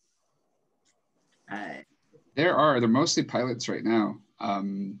 They're mostly pilots right now.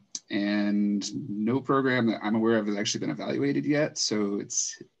 And no program that I'm aware of has actually been evaluated yet. So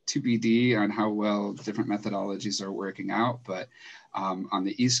it's TBD on how well different methodologies are working out. But on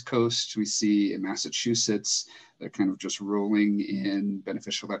the East Coast, we see in Massachusetts, they're kind of just rolling in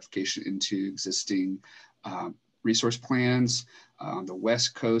beneficial electrification into existing resource plans. On the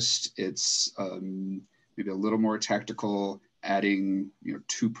West Coast, it's maybe a little more tactical, adding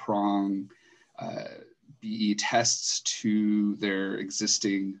two-prong BE tests to their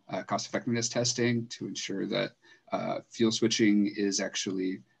existing cost effectiveness testing to ensure that fuel switching is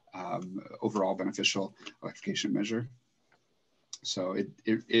actually overall beneficial electrification measure. So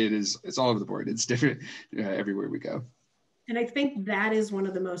it's all over the board. It's different everywhere we go. And I think that is one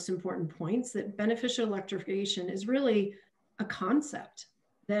of the most important points, that beneficial electrification is really a concept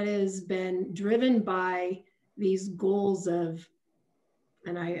that has been driven by these goals of,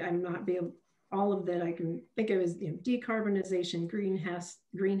 and I'm not be able, all of that I can think of as decarbonization,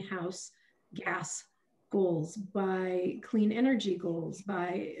 greenhouse gas goals, by clean energy goals,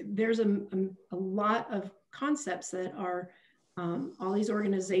 by there's a lot of concepts that are all these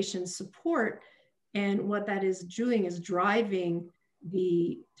organizations support. And what that is doing is driving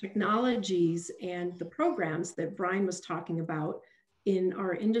the technologies and the programs that Bryan was talking about in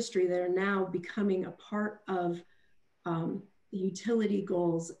our industry that are now becoming a part of the utility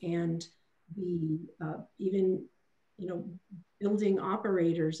goals and the even building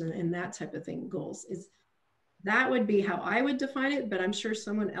operators and that type of thing goals. That would be how I would define it, but I'm sure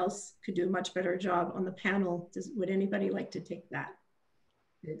someone else could do a much better job on the panel. Would anybody like to take that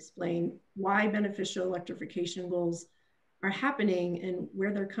to explain why beneficial electrification goals are happening and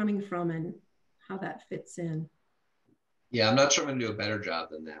where they're coming from and how that fits in? Yeah, I'm not sure I'm going to do a better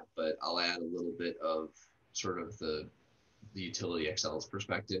job than that, but I'll add a little bit of sort of the utility Xcel's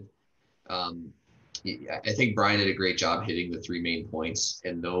perspective. I think Bryan did a great job hitting the three main points,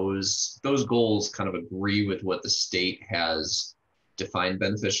 and those goals kind of agree with what the state has defined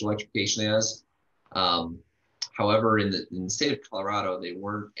beneficial electrification as. However, in the state of Colorado, they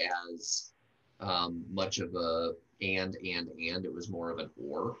weren't as much of a and. It was more of an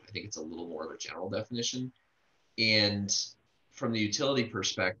or. I think it's a little more of a general definition. And from the utility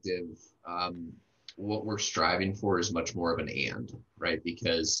perspective, what we're striving for is much more of an and, right?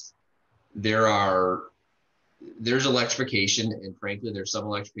 Because there's electrification, and frankly, there's some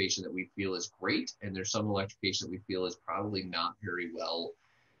electrification that we feel is great, and there's some electrification that we feel is probably not very well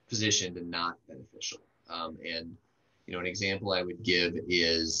positioned and not beneficial. And an example I would give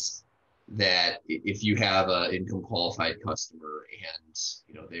is that if you have an income qualified customer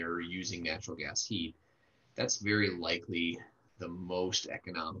and they're using natural gas heat, that's very likely the most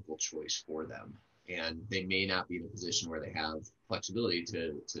economical choice for them. And they may not be in a position where they have flexibility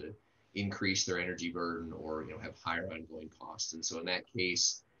to increase their energy burden or have higher ongoing costs. And so in that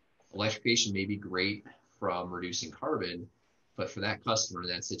case, electrification may be great from reducing carbon, but for that customer in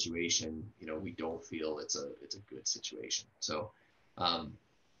that situation, we don't feel it's a good situation. So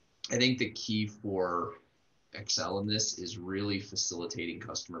I think the key for Xcel in this is really facilitating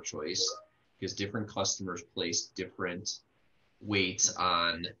customer choice, because different customers place different weights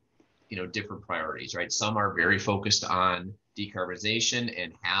on different priorities, right? Some are very focused on decarbonization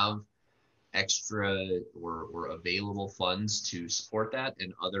and have extra or available funds to support that,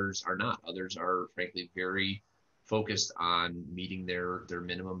 and others are not. Others are frankly very focused on meeting their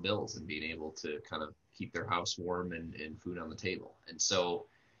minimum bills and being able to kind of keep their house warm and food on the table. And so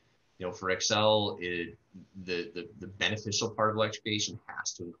for Xcel, the beneficial part of electrification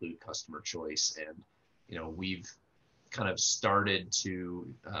has to include customer choice, and we've kind of started to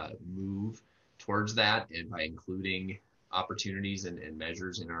move towards that, and by including opportunities and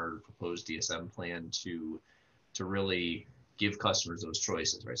measures in our proposed DSM plan to really give customers those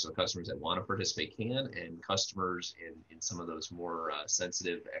choices, right? So customers that want to participate can, and customers in some of those more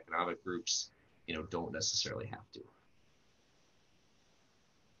sensitive economic groups, don't necessarily have to.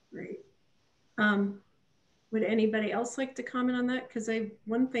 Great. Would anybody else like to comment on that? Because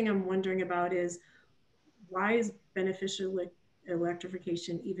one thing I'm wondering about is, why is beneficial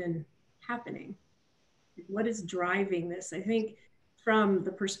electrification even happening? What is driving this? I think from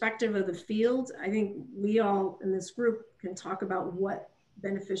the perspective of the field, I think we all in this group can talk about what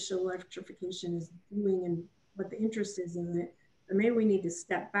beneficial electrification is doing and what the interest is in it. But maybe we need to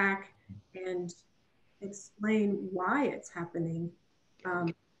step back and explain why it's happening.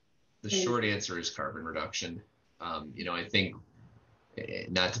 The short answer is carbon reduction. I think,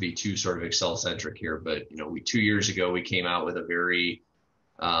 not to be too sort of Xcel centric here, but 2 years ago we came out with a very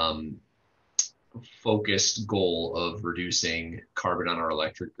focused goal of reducing carbon on our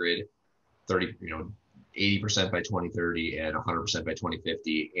electric grid, 80% by 2030 and 100% by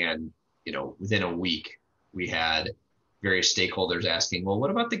 2050. And within a week we had various stakeholders asking, well,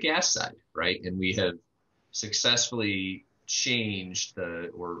 what about the gas side, right? And we have successfully changed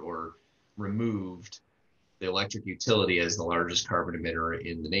or removed the electric utility as the largest carbon emitter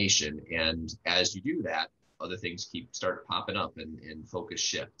in the nation. And as you do that, other things start popping up and focus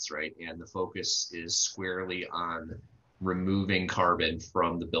shifts, right? And the focus is squarely on removing carbon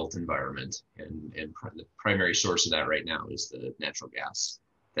from the built environment. And the primary source of that right now is the natural gas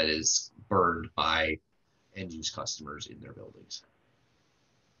that is burned by end use customers in their buildings.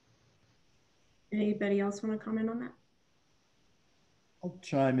 Anybody else want to comment on that? I'll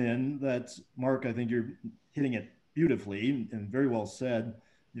chime in. That's Mark, I think you're hitting it beautifully and very well said,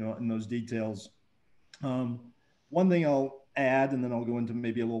 in those details. One thing I'll add, and then I'll go into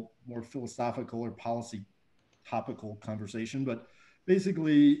maybe a little more philosophical or policy topical conversation, but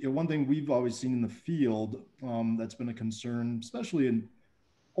basically one thing we've always seen in the field that's been a concern, especially in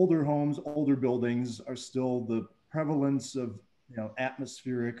older homes, older buildings, are still the prevalence of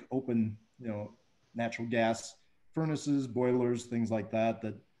atmospheric open natural gas furnaces, boilers, things like that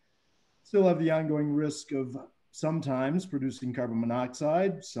still have the ongoing risk of sometimes producing carbon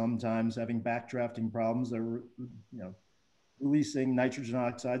monoxide, sometimes having backdrafting problems that were, releasing nitrogen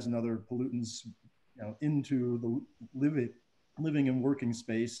oxides and other pollutants, into the living and working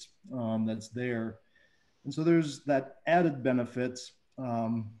space that's there. And so there's that added benefit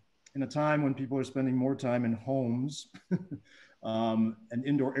in a time when people are spending more time in homes and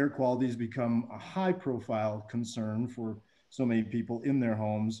indoor air quality has become a high profile concern for so many people in their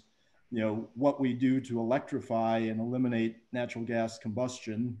homes. What we do to electrify and eliminate natural gas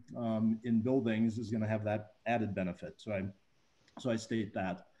combustion in buildings is going to have that added benefit. So I state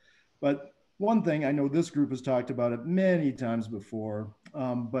that. But one thing, I know this group has talked about it many times before,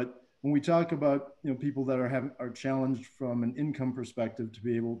 but when we talk about people that are challenged from an income perspective to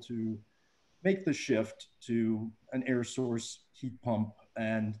be able to make the shift to an air source heat pump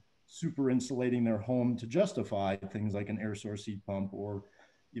and super insulating their home to justify things like an air source heat pump or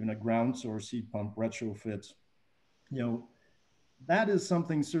even a ground source heat pump retrofit, that is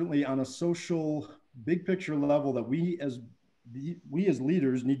something certainly on a social big picture level that we as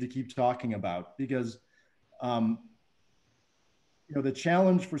leaders need to keep talking about, because the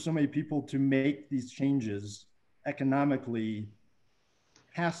challenge for so many people to make these changes economically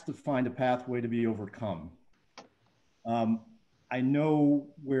has to find a pathway to be overcome. I know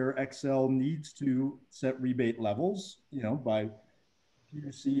where Xcel needs to set rebate levels, by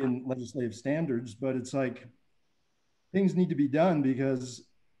PUC and legislative standards, but it's like things need to be done because,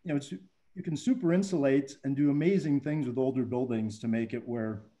 you can super insulate and do amazing things with older buildings to make it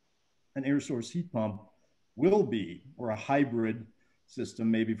where an air source heat pump will be, or a hybrid system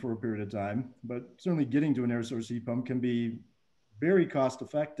maybe for a period of time, but certainly getting to an air source heat pump can be very cost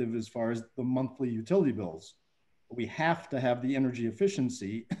effective as far as the monthly utility bills. But we have to have the energy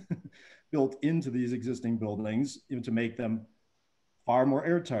efficiency built into these existing buildings, to make them far more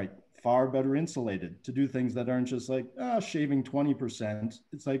airtight, far better insulated, to do things that aren't just like shaving 20%.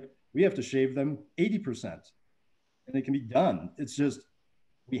 It's like we have to shave them 80%, and it can be done. It's just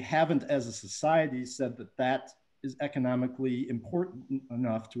we haven't as a society said that is economically important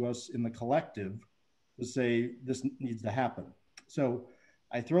enough to us in the collective to say this needs to happen. So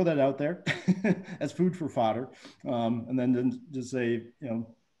I throw that out there as food for fodder. And then just say,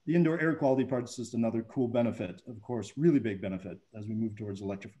 the indoor air quality part is just another cool benefit, of course, really big benefit as we move towards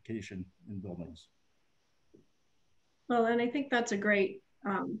electrification in buildings. Well, and I think that's a great,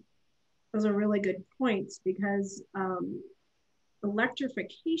 those are really good points, because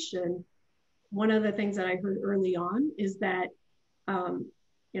electrification, one of the things that I heard early on is that,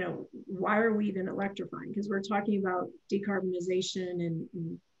 why are we even electrifying? Because we're talking about decarbonization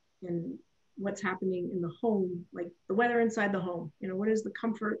and what's happening in the home, like the weather inside the home. What is the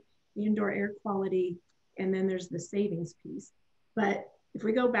comfort, the indoor air quality, and then there's the savings piece. But if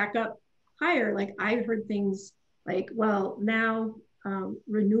we go back up higher, like I heard things like, well, now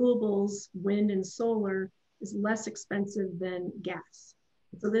renewables, wind and solar is less expensive than gas.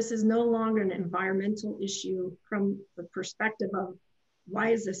 So this is no longer an environmental issue from the perspective of why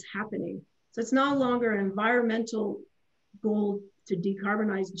is this happening? So it's no longer an environmental goal to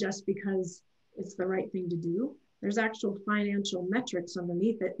decarbonize just because it's the right thing to do. There's actual financial metrics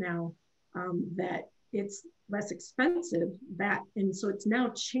underneath it now that it's less expensive. And so it's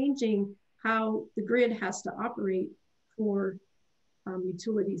now changing how the grid has to operate for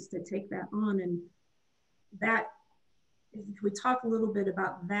utilities to take that on. And that, if we talk a little bit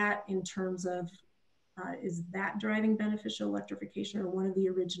about that in terms of, is that driving beneficial electrification or one of the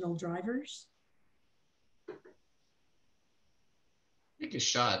original drivers? Take a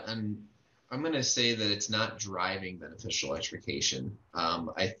shot. I'm going to say that it's not driving beneficial electrification.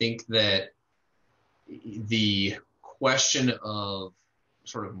 I think that the question of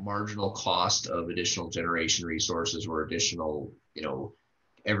sort of marginal cost of additional generation resources or additional,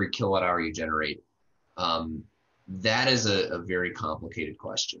 every kilowatt hour you generate, that is a very complicated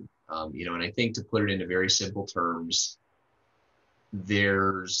question. And I think to put it into very simple terms,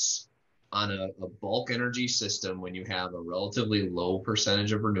 there's on a bulk energy system, when you have a relatively low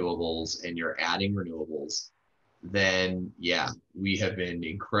percentage of renewables and you're adding renewables, then yeah, we have been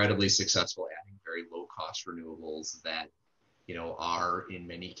incredibly successful adding very low cost renewables that, are in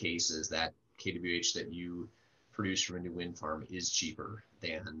many cases that kWh that you produce from a new wind farm is cheaper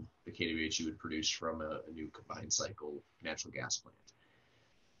than the kWh you would produce from a new combined cycle natural gas plant.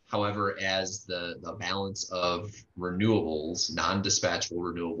 However, as the balance of renewables, non-dispatchable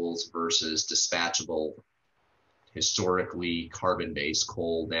renewables versus dispatchable, historically carbon-based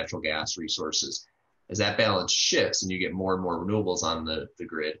coal, natural gas resources, as that balance shifts and you get more and more renewables on the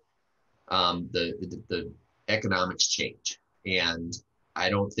grid, the economics change. And I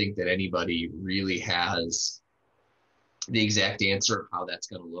don't think that anybody really has the exact answer of how that's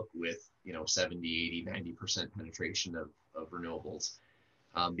going to look with 70, 80, 90% penetration of renewables.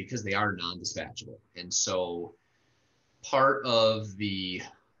 Because they are non-dispatchable. And so part of the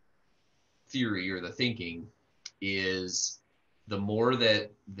theory or the thinking is the more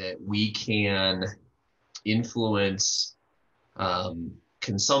that we can influence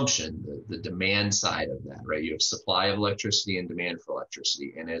consumption, the demand side of that, right? You have supply of electricity and demand for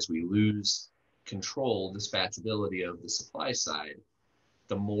electricity. And as we lose control, dispatchability of the supply side,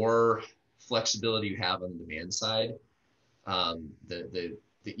 the more flexibility you have on the demand side, the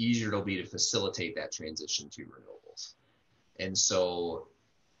easier it'll be to facilitate that transition to renewables. And so,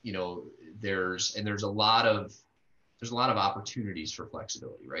 there's a lot of there's a lot of opportunities for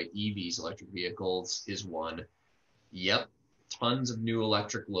flexibility, right? EVs, electric vehicles, is one. Yep, tons of new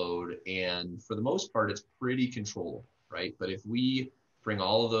electric load, and for the most part, it's pretty controllable, right? But if we bring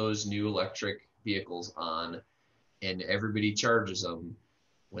all of those new electric vehicles on and everybody charges them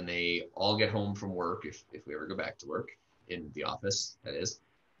when they all get home from work, if we ever go back to work in the office, that is,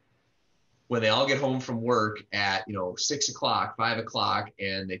 when they all get home from work at 6 o'clock, 5 o'clock,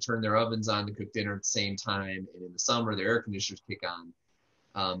 and they turn their ovens on to cook dinner at the same time, and in the summer their air conditioners kick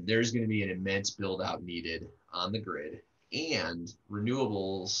on, there's going to be an immense build out needed on the grid, and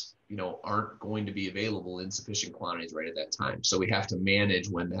renewables aren't going to be available in sufficient quantities right at that time. So we have to manage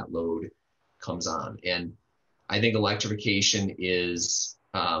when that load comes on. And I think electrification is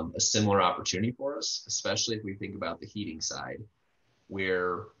a similar opportunity for us, especially if we think about the heating side,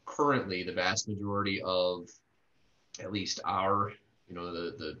 where currently the vast majority of at least our,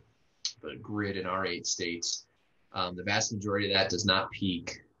 the grid in our 8 states, the vast majority of that does not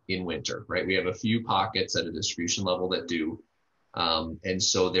peak in winter, right? We have a few pockets at a distribution level that do. And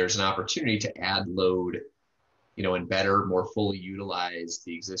so there's an opportunity to add load, and better, more fully utilize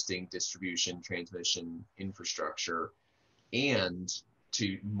the existing distribution transmission infrastructure, and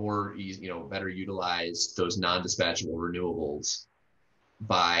to more, better utilize those non-dispatchable renewables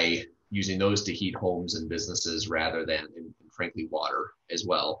by using those to heat homes and businesses rather than, and frankly, water as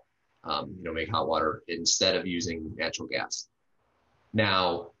well. Make hot water instead of using natural gas.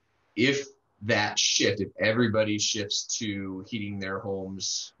 Now, if everybody shifts to heating their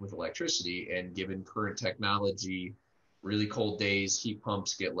homes with electricity, and given current technology, really cold days, heat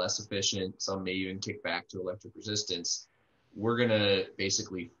pumps get less efficient, some may even kick back to electric resistance, we're going to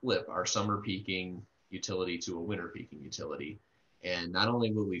basically flip our summer peaking utility to a winter peaking utility. And not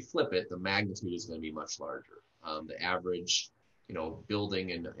only will we flip it, the magnitude is going to be much larger. The average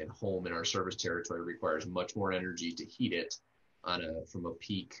building and home in our service territory requires much more energy to heat it from a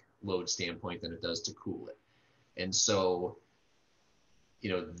peak load standpoint than it does to cool it. And so,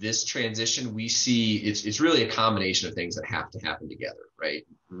 this transition, we see it's really a combination of things that have to happen together, right?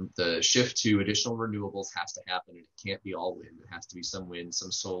 The shift to additional renewables has to happen, and it can't be all wind. It has to be some wind,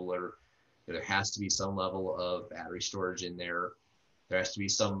 some solar. There has to be some level of battery storage in there. There has to be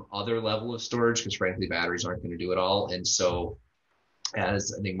some other level of storage, because frankly, batteries aren't going to do it all. And so,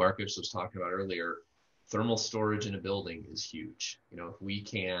 as I think Marcus was talking about earlier, thermal storage in a building is huge. If we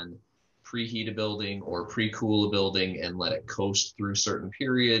can preheat a building or pre-cool a building and let it coast through certain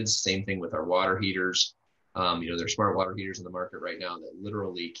periods, same thing with our water heaters. There's smart water heaters in the market right now that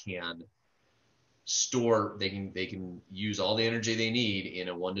literally can store, they can use all the energy they need in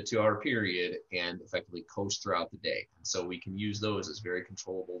a 1 to 2 hour period and effectively coast throughout the day. And so we can use those as very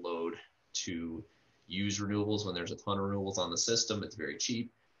controllable load to use renewables when there's a ton of renewables on the system. It's very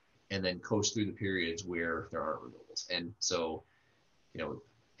cheap, and then coast through the periods where there aren't renewables. And so,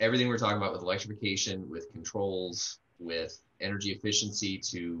 everything we're talking about with electrification, with controls, with energy efficiency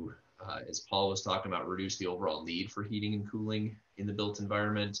to, as Paul was talking about, reduce the overall need for heating and cooling in the built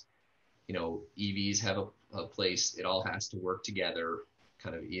environment. EVs have a place. It all has to work together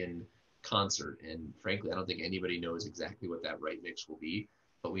kind of in concert. And frankly, I don't think anybody knows exactly what that right mix will be,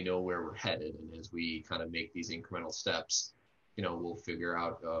 but we know where we're headed. And as we kind of make these incremental steps, we'll figure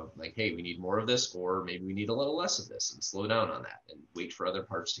out hey, we need more of this, or maybe we need a little less of this, and slow down on that and wait for other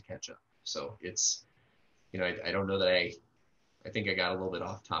parts to catch up. So it's, I don't know that I think I got a little bit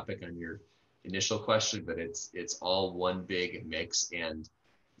off topic on your initial question, but it's all one big mix. And,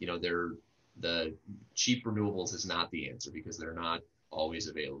 the cheap renewables is not the answer, because they're not always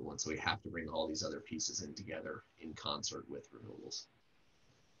available. And so we have to bring all these other pieces in together in concert with renewables.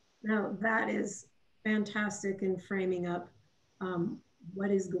 Now, that is fantastic in framing up what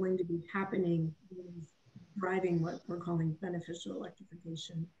is going to be happening, driving what we're calling beneficial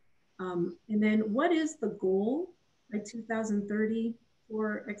electrification. And then what is the goal by 2030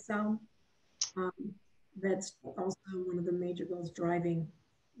 for Xcel? That's also one of the major goals driving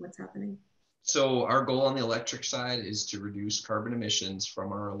what's happening. So our goal on the electric side is to reduce carbon emissions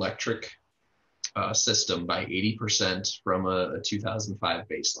from our electric system by 80% from a 2005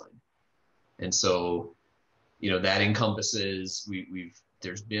 baseline. And so, that encompasses,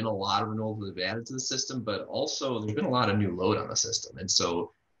 there's been a lot of renewables that have added to the system, but also there's been a lot of new load on the system. And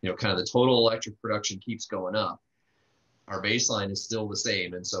so, kind of the total electric production keeps going up. Our baseline is still the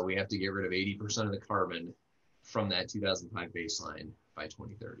same. And so we have to get rid of 80% of the carbon from that 2005 baseline by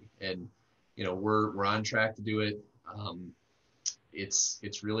 2030. And, we're on track to do it.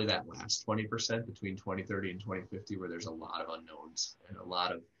 It's really that last 20% between 2030 and 2050 where there's a lot of unknowns, and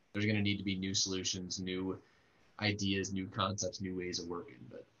there's going to need to be new solutions, new ideas, new concepts, new ways of working.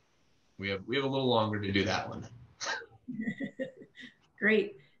 But we have a little longer to do that one.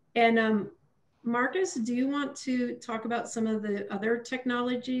 Great. And Marcus, do you want to talk about some of the other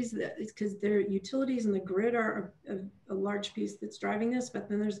technologies that, because their utilities and the grid are a large piece that's driving this, but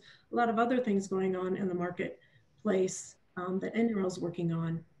then there's a lot of other things going on in the marketplace that NREL is working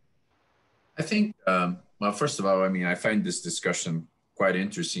on? I think, well, first of all, I mean, I find this discussion quite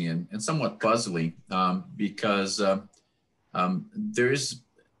interesting and somewhat puzzling because there's,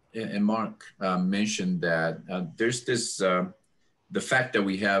 and Mark mentioned that there's this, the fact that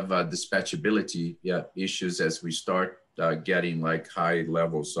we have dispatchability issues as we start getting like high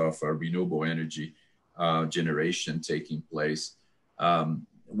levels of renewable energy generation taking place.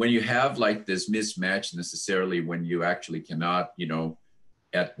 When you have like this mismatch necessarily when you actually cannot, you know,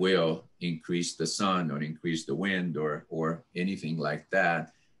 at will increase the sun or increase the wind or anything like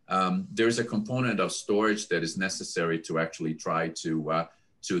that, there's a component of storage that is necessary to actually try to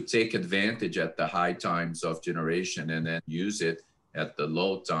take advantage at the high times of generation and then use it at the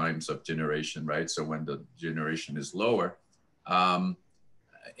low times of generation, right? So when the generation is lower,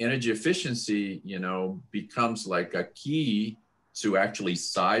 energy efficiency, you know, becomes like a key to actually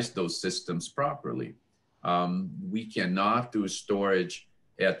size those systems properly. We cannot do storage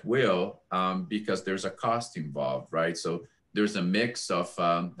at will because there's a cost involved, right? So there's a mix of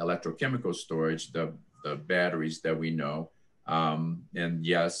electrochemical storage, the batteries that we know. And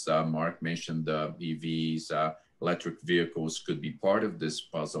yes, Mark mentioned the EVs, electric vehicles could be part of this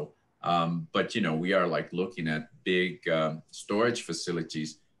puzzle. But, you know, we are like looking at big storage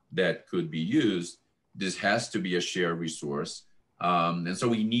facilities that could be used. This has to be a shared resource. And so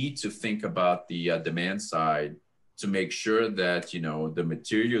we need to think about the demand side to make sure that, you know, the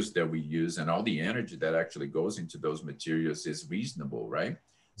materials that we use and all the energy that actually goes into those materials is reasonable, right?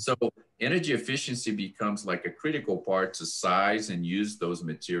 So energy efficiency becomes like a critical part to size and use those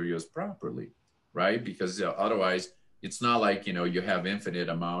materials properly, right? Because otherwise it's not like, you know, you have infinite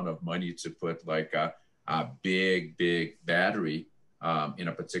amount of money to put like a big battery in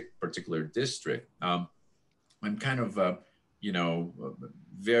a particular district. I'm kind of, you know,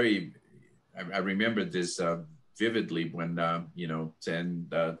 I remember this vividly when, you know, 10,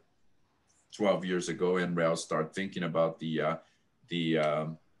 12 years ago, NREL started thinking about the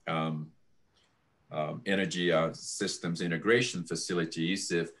energy systems integration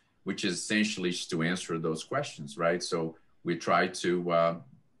facilities, which is essentially to answer those questions, right? So we try to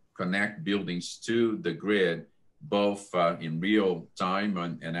connect buildings to the grid, both in real time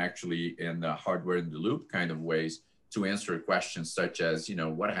and actually in the hardware in the loop kind of ways to answer questions such as, you know,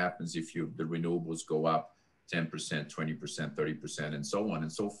 what happens if the renewables go up 10%, 20%, 30%, and so on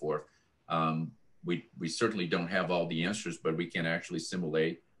and so forth. We certainly don't have all the answers, but we can actually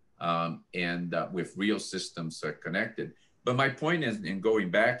simulate and with real systems connected. But my point is, in going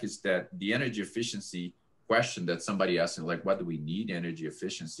back, is that the energy efficiency question that somebody asked, like, what do we need energy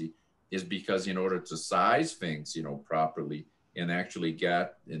efficiency, is because in order to size things, you know, properly and actually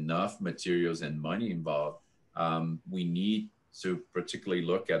get enough materials and money involved, we need to particularly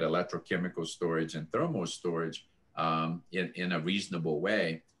look at electrochemical storage and thermal storage in a reasonable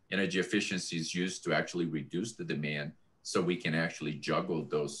way. Energy efficiency is used to actually reduce the demand so we can actually juggle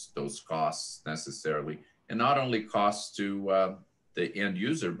those costs necessarily. And not only costs to the end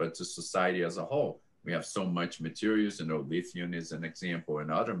user, but to society as a whole. We have so much materials, you know, lithium is an example,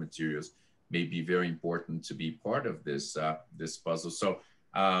 and other materials may be very important to be part of this, this puzzle. So,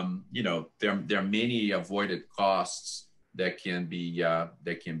 you know, there are many avoided costs that can be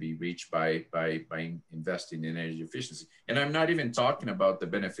reached by investing in energy efficiency. And I'm not even talking about the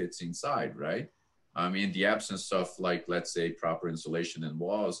benefits inside, right? In the absence of, like, let's say, proper insulation in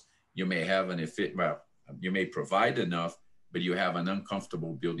walls, you may have you may provide enough, but you have an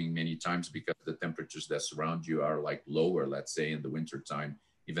uncomfortable building many times because the temperatures that surround you are like lower, let's say in the winter time,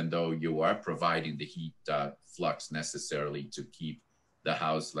 even though you are providing the heat flux necessarily to keep the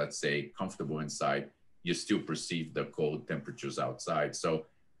house, let's say, comfortable inside, you still perceive the cold temperatures outside. So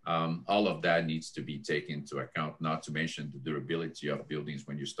all of that needs to be taken into account, not to mention the durability of buildings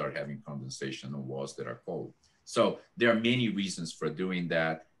when you start having condensation on walls that are cold. So there are many reasons for doing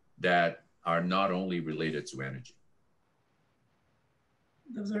that are not only related to energy.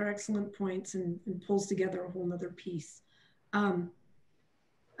 Those are excellent points and pulls together a whole nother piece. I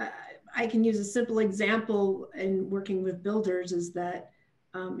can use a simple example in working with builders is that,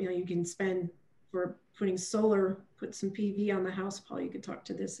 you know, you can spend for putting solar, put some PV on the house. Paul, you could talk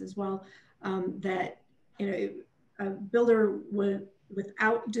to this as well, that, you know, a builder would,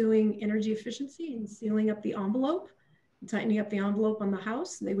 without doing energy efficiency and sealing up the envelope, tightening up the envelope on the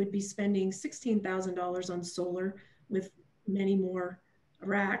house, they would be spending $16,000 on solar with many more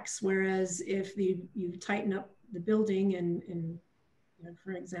racks. Whereas if you tighten up the building and you know,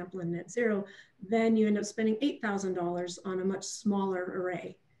 for example, in net zero, then you end up spending $8,000 on a much smaller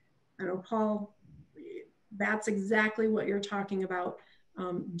array. I know, Paul, that's exactly what you're talking about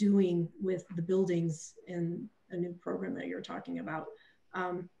doing with the buildings in a new program that you're talking about.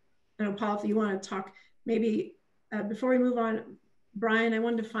 I know, Paul, if you want to talk, maybe before we move on, Bryan, I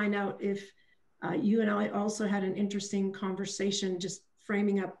wanted to find out if you and I also had an interesting conversation just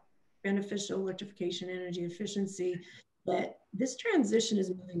framing up beneficial electrification, energy efficiency, that this transition is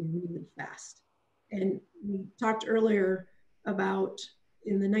moving really fast. And we talked earlier about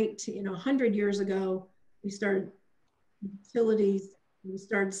in the 100 years ago, we started utilities, we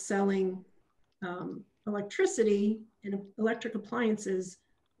started selling electricity, and electric appliances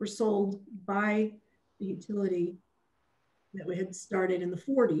were sold by the utility that we had started in the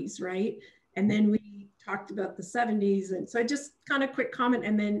 40s, right? And then we talked about the 70s. And so I just kind of quick comment.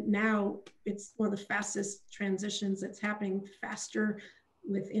 And then now it's one of the fastest transitions that's happening, faster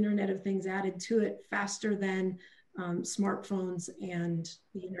with Internet of Things added to it, faster than smartphones and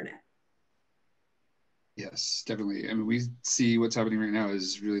the internet. Yes, definitely. I mean, we see what's happening right now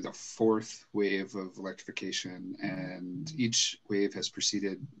is really the fourth wave of electrification, and each wave has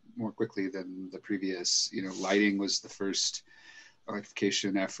proceeded more quickly than the previous. You know, lighting was the first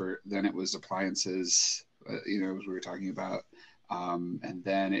electrification effort, then it was appliances, you know, as we were talking about, and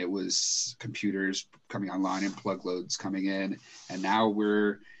then it was computers coming online and plug loads coming in, and now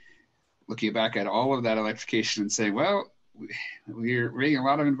we're looking back at all of that electrification and saying, well, we're getting a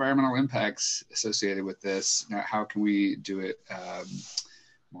lot of environmental impacts associated with this. Now, how can we do it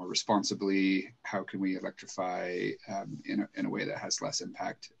more responsibly? How can we electrify in a way that has less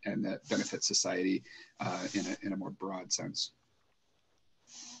impact and that benefits society in a more broad sense?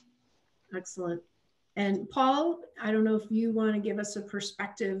 Excellent. And Paul, I don't know if you want to give us a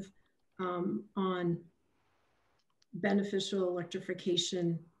perspective on beneficial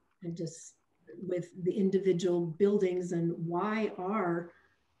electrification and just with the individual buildings, and why are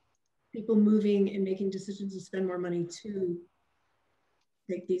people moving and making decisions to spend more money to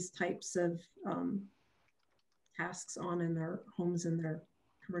take these types of tasks on in their homes and their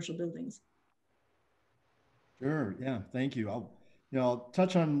commercial buildings? Sure, yeah, thank you. I'll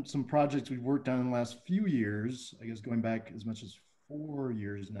touch on some projects we've worked on in the last few years, I guess going back as much as 4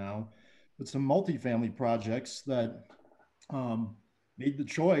 years now, but some multifamily projects that made the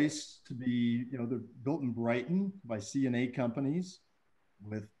choice to be, they're built in Brighton by C&A companies,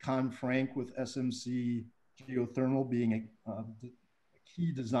 with Frank with SMC Geothermal being a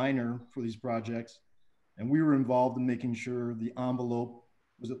key designer for these projects. And we were involved in making sure the envelope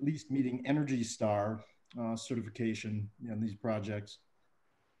was at least meeting Energy Star certification in these projects.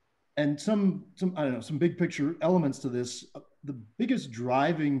 And some big picture elements to this. The biggest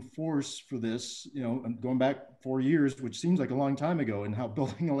driving force for this, and going back 4 years, which seems like a long time ago, and how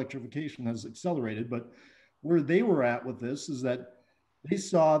building electrification has accelerated, but where they were at with this is that they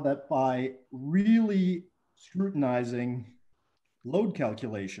saw that by really scrutinizing load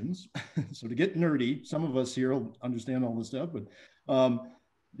calculations, so to get nerdy, some of us here will understand all this stuff, but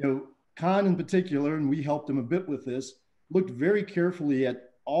Con in particular, and we helped him a bit with this, looked very carefully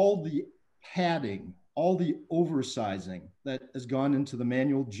at all the padding, all the oversizing that has gone into the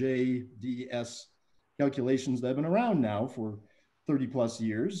manual JDS calculations that have been around now for 30 plus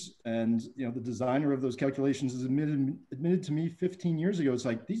years. And the designer of those calculations has admitted to me 15 years ago, it's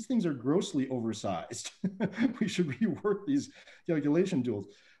like, these things are grossly oversized. We should rework these calculation tools.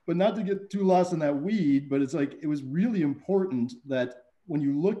 But not to get too lost in that weed, but it's like, it was really important that when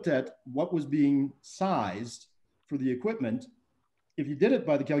you looked at what was being sized for the equipment, if you did it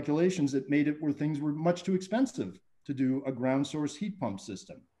by the calculations, it made it where things were much too expensive to do a ground source heat pump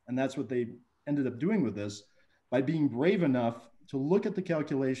system. And that's what they ended up doing with this, by being brave enough to look at the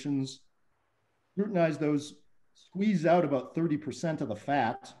calculations, scrutinize those, squeeze out about 30% of the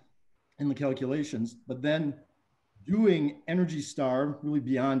fat in the calculations, but then doing Energy Star, really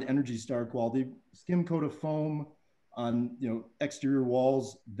beyond Energy Star quality, skim coat of foam on exterior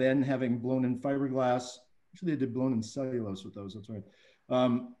walls, then having blown in fiberglass. Actually, they did blown in cellulose with those, that's right.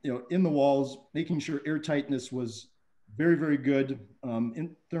 In the walls, making sure airtightness was very, very good.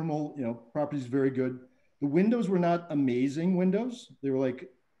 In thermal, properties very good. The windows were not amazing windows. They were like,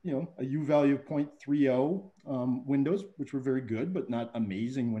 a U value of 0.30 windows, which were very good, but not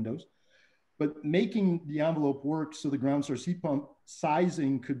amazing windows. But making the envelope work so the ground source heat pump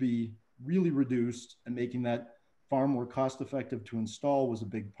sizing could be really reduced, and making that far more cost effective to install was a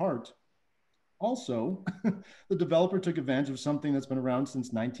big part. Also, the developer took advantage of something that's been around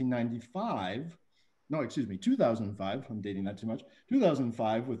since 1995, no, excuse me, 2005, I'm dating that too much,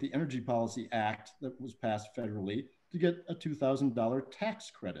 2005 with the Energy Policy Act that was passed federally to get a $2,000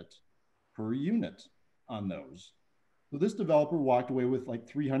 tax credit per unit on those. So this developer walked away with like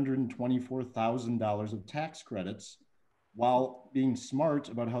 $324,000 of tax credits while being smart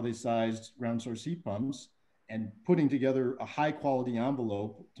about how they sized ground source heat pumps and putting together a high quality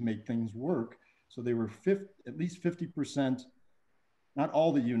envelope to make things work. So they were at least 50%, not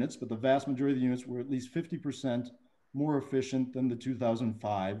all the units, but the vast majority of the units were at least 50% more efficient than the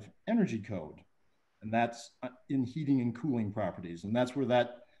 2005 energy code. And that's in heating and cooling properties. And that's where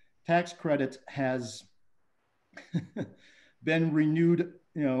that tax credit has been renewed,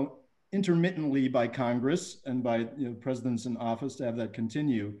 intermittently by Congress and by presidents in office to have that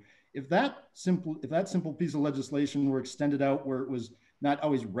continue. If that simple piece of legislation were extended out where it was not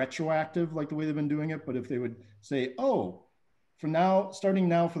always retroactive like the way they've been doing it, but if they would say, oh, starting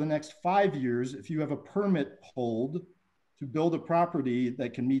now for the next 5 years, if you have a permit pulled to build a property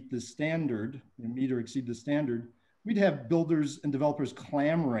that can meet the standard, meet or exceed the standard, we'd have builders and developers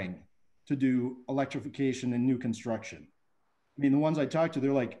clamoring to do electrification in new construction. I mean, the ones I talked to,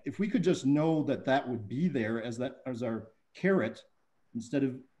 they're like, if we could just know that that would be there as our carrot, instead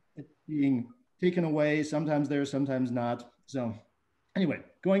of it being taken away, sometimes there, sometimes not. So anyway,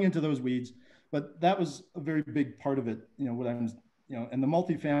 going into those weeds, but that was a very big part of it. And the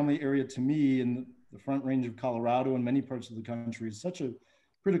multifamily area to me in the Front Range of Colorado and many parts of the country is such a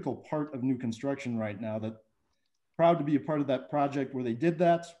critical part of new construction right now that proud to be a part of that project where they did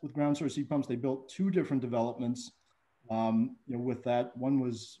that with ground source heat pumps. They built 2 different developments. With that, one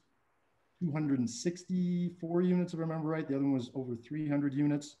was 264 units, if I remember right. The other one was over 300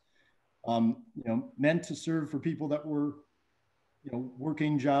 units, meant to serve for people that were,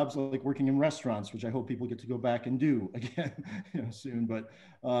 working jobs like working in restaurants, which I hope people get to go back and do again, soon, but,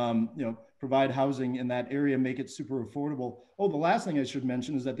 provide housing in that area, make it super affordable. Oh, the last thing I should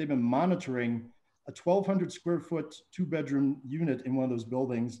mention is that they've been monitoring a 1,200 square foot 2-bedroom unit in one of those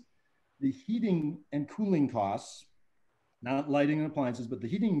buildings. The heating and cooling costs, not lighting and appliances, but the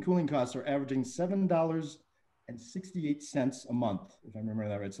heating and cooling costs are averaging $7.68 a month. If I remember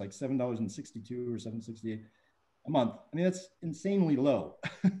that right, it's like $7.62 or $7.68 a month. I mean, that's insanely low,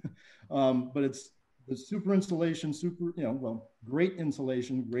 but it's the super installation, great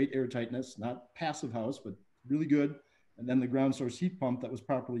insulation, great air tightness, not passive house, but really good. And then the ground source heat pump that was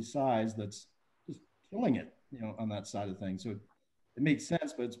properly sized, that's just killing it, on that side of things. So it makes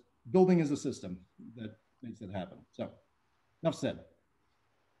sense, but it's building as a system that makes it happen. So enough said.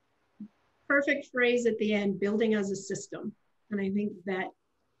 Perfect phrase at the end, building as a system. And I think that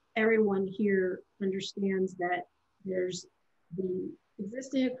everyone here understands that there's the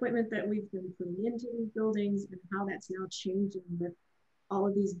existing equipment that we've been putting into these buildings and how that's now changing with all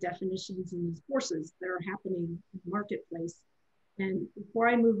of these definitions and these forces that are happening in the marketplace. And before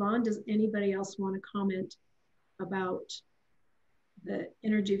I move on, does anybody else want to comment about the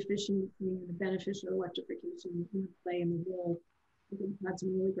energy efficiency and the beneficial electrification play in the role? I think we've had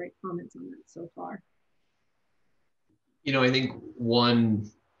some really great comments on that so far. I think one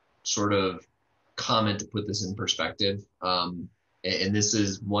sort of comment to put this in perspective, and this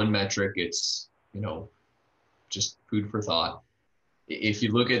is one metric, it's, just food for thought. If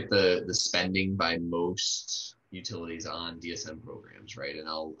you look at the spending by most utilities on DSM programs, right? And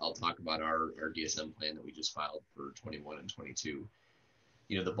I'll talk about our DSM plan that we just filed for 21 and 22.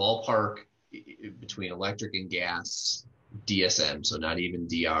 The ballpark between electric and gas DSM, so not even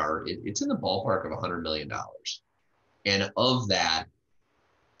DR, it's in the ballpark of $100 million. And of that,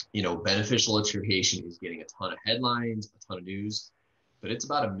 beneficial electrification is getting a ton of headlines, a ton of news, but it's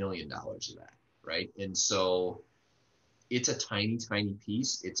about $1 million of that, right? And so it's a tiny, tiny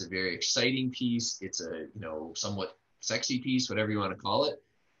piece. It's a very exciting piece. It's a, somewhat sexy piece, whatever you want to call it.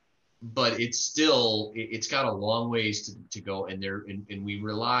 But it's still, it's got a long ways to go. And we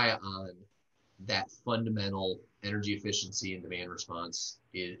rely on that fundamental energy efficiency and demand response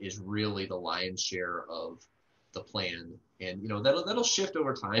is really the lion's share of the plan. And, that'll shift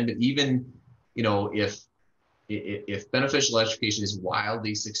over time. But even, if beneficial electrification is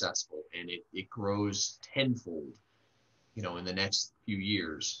wildly successful and it grows tenfold, in the next few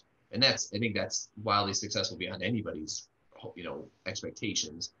years, and I think that's wildly successful beyond anybody's,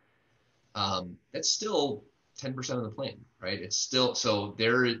 expectations. That's still 10% of the plan, right? It's still, so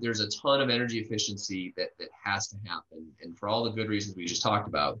there's a ton of energy efficiency that has to happen, and for all the good reasons we just talked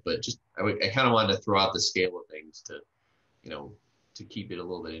about. But I kind of wanted to throw out the scale of things to keep it a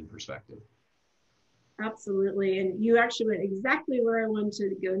little bit in perspective. Absolutely, and you actually went exactly where I wanted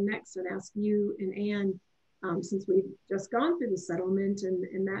to go next and ask you and Anne, since we've just gone through the settlement,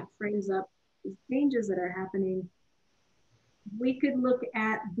 and that frames up these changes that are happening, we could look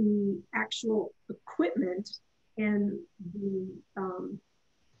at the actual equipment and the,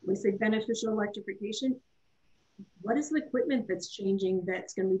 we say beneficial electrification. What is the equipment that's changing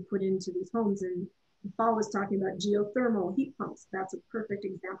that's going to be put into these homes? And Paul was talking about geothermal heat pumps. That's a perfect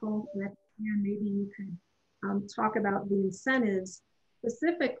example. And maybe you could talk about the incentives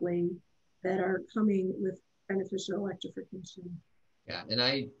specifically that are coming with beneficial electrification. Yeah,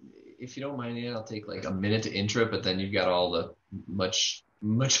 and if you don't mind, Ann, I'll take like a minute to intro, but then you've got all the much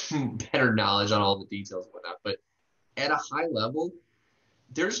better knowledge on all the details and whatnot. But at a high level,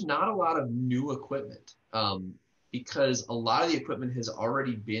 there's not a lot of new equipment because a lot of the equipment has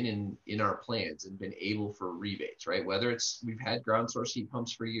already been in our plans and been able for rebates, right? Whether it's, we've had ground source heat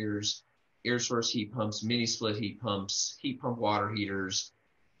pumps for years, air source heat pumps, mini split heat pumps, heat pump water heaters,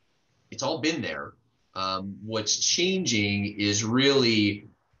 it's all been there. What's changing is really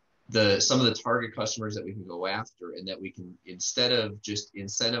some of the target customers that we can go after, and that we can, instead of just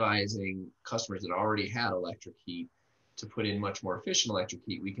incentivizing customers that already had electric heat to put in much more efficient electric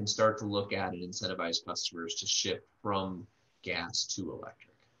heat, we can start to look at and incentivize customers to shift from gas to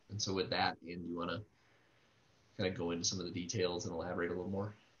electric. And so with that, Ann, do you want to kind of go into some of the details and elaborate a little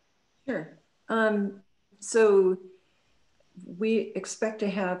more? Sure. So we expect to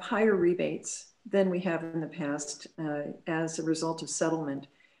have higher rebates than we have in the past as a result of settlement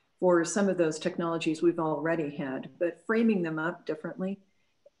for some of those technologies we've already had, but framing them up differently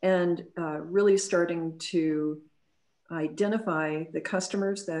and really starting to identify the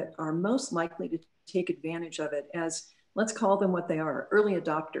customers that are most likely to take advantage of it as, let's call them what they are, early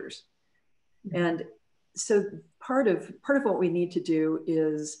adopters. And so part of what we need to do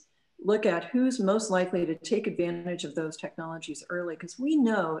is look at who's most likely to take advantage of those technologies early, because we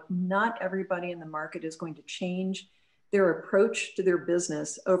know not everybody in the market is going to change their approach to their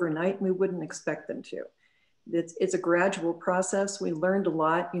business overnight. We wouldn't expect them to. It's a gradual process. We learned a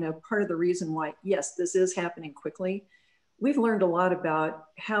lot, part of the reason why, yes, this is happening quickly. We've learned a lot about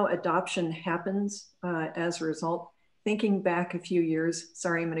how adoption happens as a result. Thinking back a few years,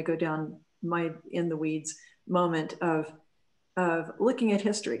 sorry, I'm going to go down my in the weeds moment of looking at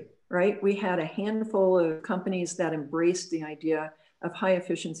history. Right? We had a handful of companies that embraced the idea of high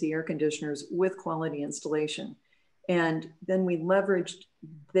efficiency air conditioners with quality installation. And then we leveraged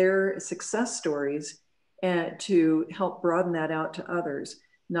their success stories to help broaden that out to others.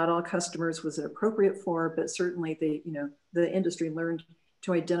 Not all customers was it appropriate for, but certainly the industry learned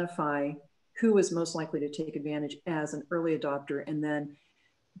to identify who was most likely to take advantage as an early adopter. And then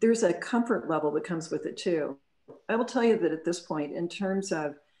there's a comfort level that comes with it too. I will tell you that at this point, in terms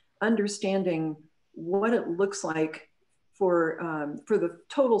of understanding what it looks like for the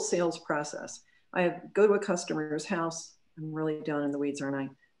total sales process. I go to a customer's house. I'm really down in the weeds, aren't I?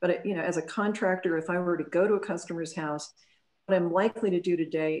 But as a contractor, if I were to go to a customer's house, what I'm likely to do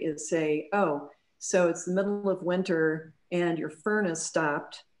today is say, oh, so it's the middle of winter and your furnace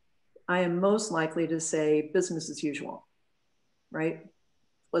stopped. I am most likely to say business as usual, right?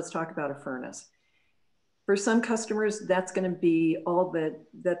 Let's talk about a furnace. For some customers, that's going to be all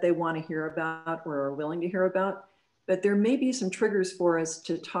that they want to hear about or are willing to hear about. But there may be some triggers for us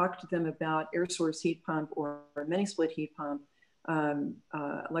to talk to them about air source heat pump or mini split heat pump,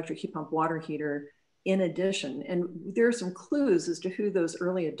 electric heat pump water heater in addition. And there are some clues as to who those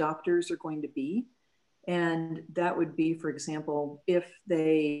early adopters are going to be. And that would be, for example, if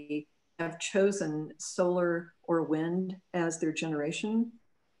they have chosen solar or wind as their generation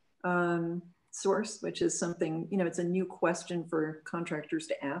source, which is something, it's a new question for contractors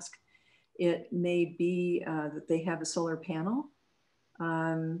to ask. It may be that they have a solar panel.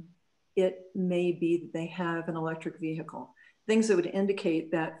 It may be that they have an electric vehicle. Things that would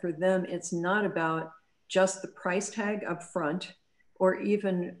indicate that for them, it's not about just the price tag up front or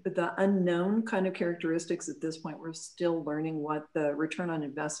even the unknown kind of characteristics at this point. We're still learning what the return on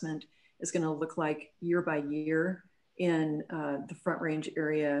investment is going to look like year by year in the Front Range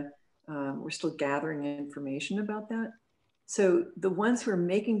area. We're still gathering information about that. So the ones who are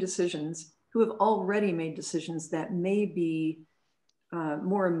making decisions, who have already made decisions that may be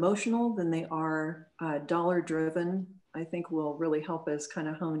more emotional than they are dollar driven, I think will really help us kind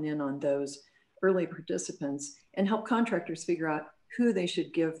of hone in on those early participants and help contractors figure out who they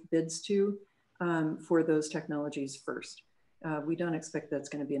should give bids to for those technologies first. We don't expect that's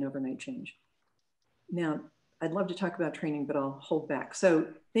going to be an overnight change. Now, I'd love to talk about training, but I'll hold back. So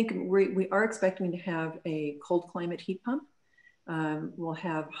I think we are expecting to have a cold climate heat pump. We'll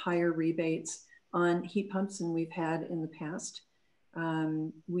have higher rebates on heat pumps than we've had in the past.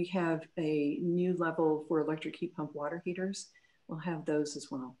 We have a new level for electric heat pump water heaters. We'll have those as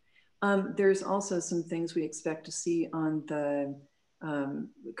well. There's also some things we expect to see on the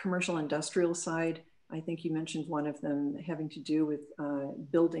commercial industrial side. I think you mentioned one of them having to do with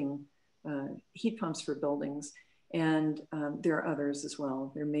building heat pumps for buildings. And there are others as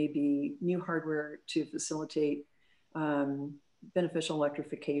well. There may be new hardware to facilitate beneficial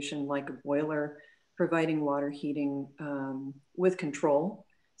electrification, like a boiler, providing water heating with control.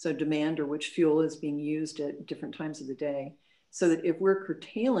 So demand or which fuel is being used at different times of the day. So that if we're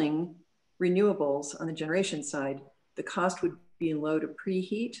curtailing renewables on the generation side, the cost would be low to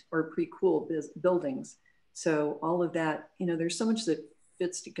preheat or pre-cool buildings. So all of that, you know, there's so much that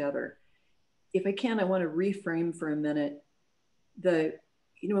fits together. If I can, I want to reframe for a minute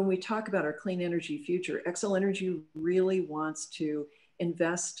when we talk about our clean energy future, Xcel Energy really wants to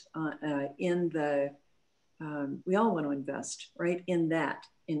invest we all want to invest, right,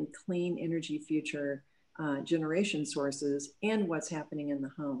 in clean energy future generation sources and what's happening in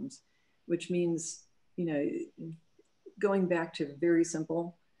the homes, which means, you know, going back to very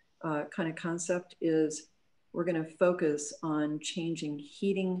simple kind of concept is we're going to focus on changing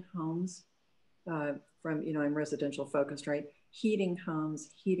heating homes from, you know, I'm residential focused, right? Heating homes,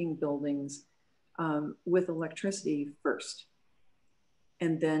 heating buildings with electricity first,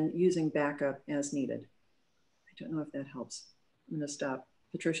 and then using backup as needed. I don't know if that helps. I'm going to stop.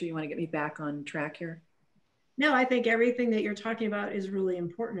 Patricia, you want to get me back on track here? No, I think everything that you're talking about is really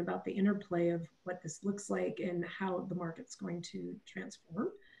important about the interplay of what this looks like and how the market's going to transform.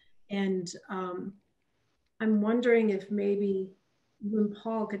 And I'm wondering if maybe you and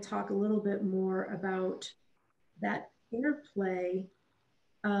Paul could talk a little bit more about that interplay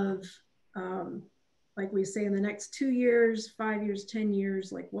of, like we say, in the next 2 years, 5 years, 10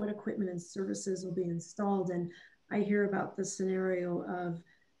 years, like what equipment and services will be installed. And I hear about the scenario of,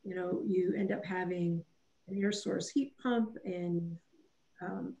 you know, you end up having an air source heat pump, and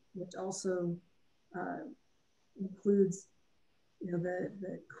which also includes, you know,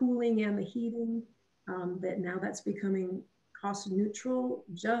 the cooling and the heating, that now that's becoming cost neutral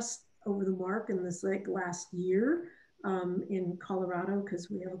just over the mark in this like last year in Colorado, because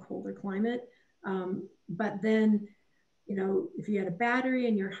we have a colder climate. But then, you know, if you had a battery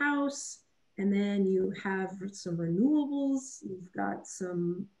in your house and then you have some renewables, you've got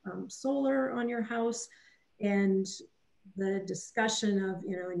some solar on your house, and the discussion of,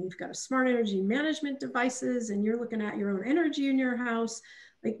 you know, and you've got a smart energy management devices and you're looking at your own energy in your house,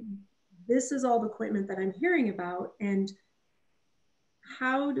 like this is all the equipment that I'm hearing about. And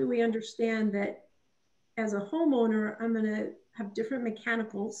how do we understand that as a homeowner, I'm going to have different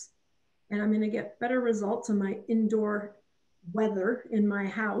mechanicals and I'm going to get better results on my indoor weather in my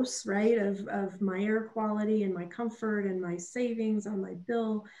house, right? Of my air quality and my comfort and my savings on my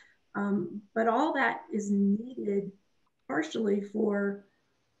bill. But all that is needed partially for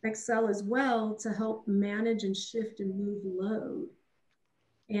Xcel as well to help manage and shift and move load.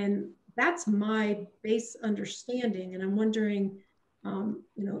 And that's my base understanding. And I'm wondering, you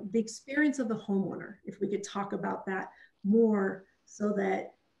know, the experience of the homeowner, if we could talk about that more so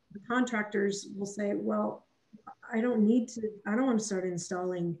that the contractors will say, well, I don't want to start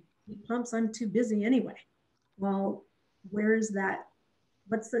installing heat pumps. I'm too busy anyway. Well, where is that?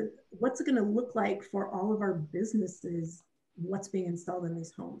 What's it going to look like for all of our businesses? What's being installed in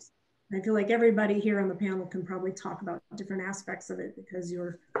these homes? And I feel like everybody here on the panel can probably talk about different aspects of it because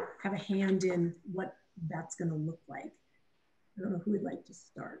you have a hand in what that's going to look like. I don't know who would like to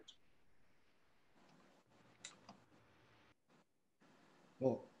start.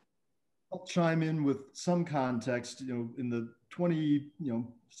 Well, I'll chime in with some context. You know, in the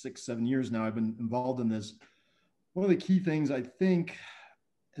 6-7 years now I've been involved in this, one of the key things I think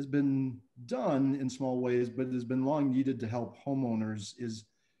has been done in small ways, but has been long needed to help homeowners, is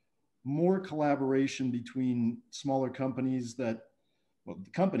more collaboration between smaller companies the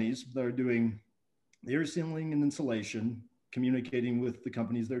companies that are doing the air sealing and insulation, communicating with the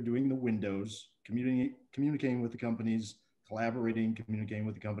companies that are doing the windows, communicating with the companies, communicating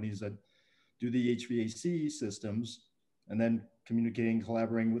with the companies that do the HVAC systems, and then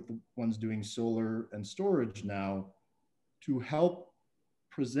collaborating with the ones doing solar and storage now, to help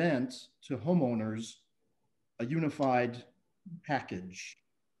present to homeowners a unified package,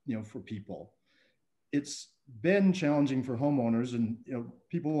 you know, for people. It's been challenging for homeowners, and, you know,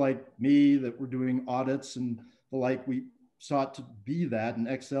 people like me that were doing audits and the like, we sought to be that, and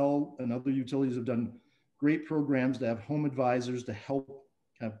Xcel and other utilities have done great programs to have home advisors to help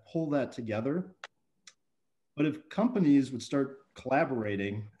kind of pull that together. But if companies would start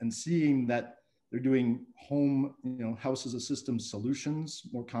collaborating and seeing that they're doing home, you know, house as a system solutions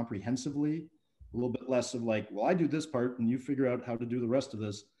more comprehensively, a little bit less of like, well, I do this part and you figure out how to do the rest of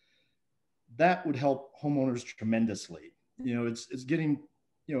this. that would help homeowners tremendously. You know, it's getting,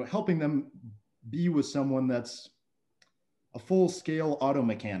 you know, helping them be with someone that's a full-scale auto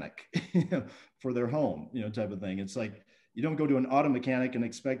mechanic for their home, you know, type of thing. It's like, you don't go to an auto mechanic and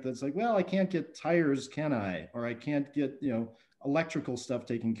expect that's like, well, I can't get tires, can I? Or I can't get, you know, electrical stuff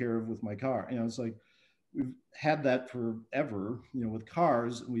taken care of with my car. You know, it's like, we've had that forever, you know, with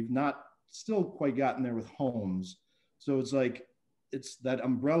cars, and we've not still quite gotten there with homes. So it's like, it's that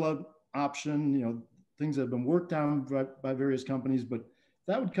umbrella option, you know, things that have been worked on by various companies, but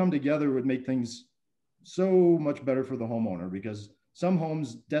that would come together would make things so much better for the homeowner, because some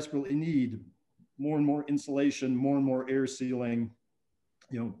homes desperately need more and more insulation, more and more air sealing,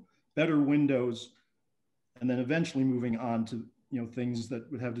 you know, better windows, and then eventually moving on to, you know, things that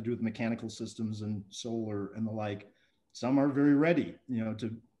would have to do with mechanical systems and solar and the like. Some are very ready, you know,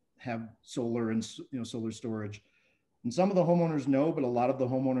 to have solar and, you know, solar storage. And some of the homeowners know, but a lot of the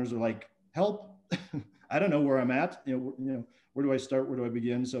homeowners are like, help, I don't know where I'm at, you know, where do I start? Where do I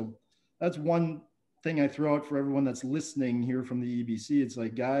begin? So that's one thing I throw out for everyone that's listening here from the EBC. It's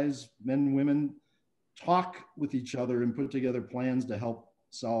like, guys, men and women, talk with each other and put together plans to help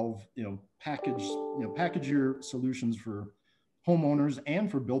solve, you know, package your solutions for homeowners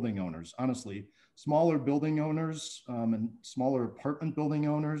and for building owners. Honestly, smaller building owners and smaller apartment building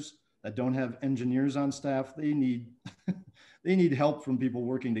owners that don't have engineers on staff, they need they need help from people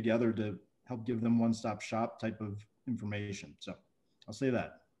working together to help give them one-stop shop type of information. So I'll say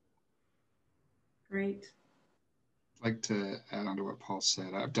that. Great. I'd like to add on to what Paul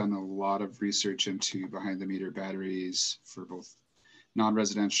said. I've done a lot of research into behind the meter batteries for both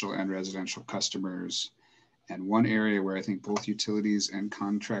non-residential and residential customers. And one area where I think both utilities and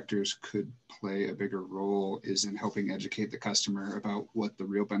contractors could play a bigger role is in helping educate the customer about what the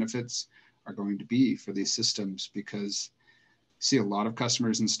real benefits are going to be for these systems, because I see a lot of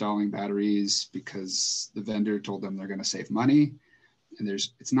customers installing batteries because the vendor told them they're going to save money. And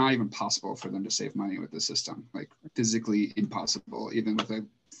it's not even possible for them to save money with the system, like physically impossible, even with a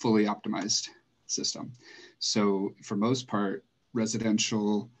fully optimized system. So for most part,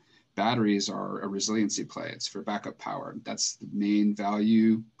 residential batteries are a resiliency play. It's for backup power. That's the main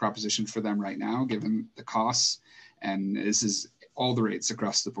value proposition for them right now, given the costs. And this is all the rates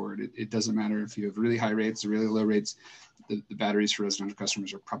across the board. It doesn't matter if you have really high rates or really low rates, the batteries for residential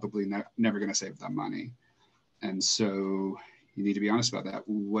customers are probably never going to save them money. And so you need to be honest about that.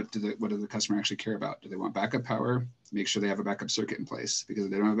 What do the customer actually care about? Do they want backup power? Make sure they have a backup circuit in place, because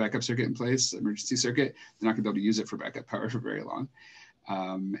if they don't have a backup circuit in place, emergency circuit, they're not going to be able to use it for backup power for very long.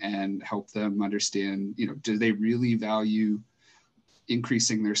 And help them understand, you know, do they really value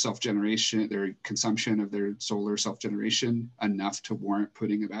increasing their self-generation, their consumption of their solar self-generation enough to warrant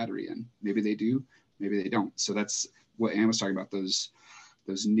putting a battery in? Maybe they do, maybe they don't. So that's what Anne was talking about, those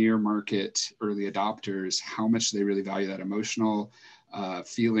near market early adopters, how much they really value that emotional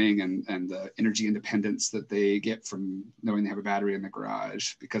feeling and the energy independence that they get from knowing they have a battery in the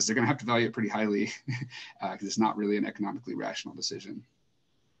garage, because they're going to have to value it pretty highly because it's not really an economically rational decision.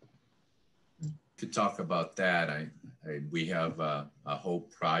 To talk about that, we have a whole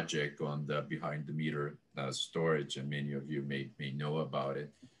project on the behind the meter storage, and many of you may know about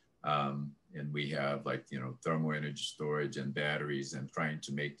it. And we have, like, you know, thermal energy storage and batteries, and trying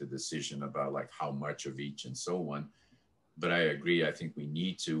to make the decision about like how much of each and so on. But I agree. I think we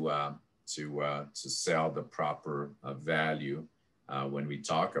need to sell the proper value when we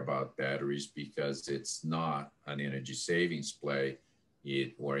talk about batteries, because it's not an energy savings play,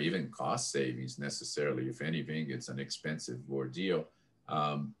 or even cost savings necessarily. If anything, it's an expensive ordeal.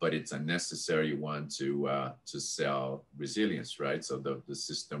 But it's a necessary one to sell resilience, right? So the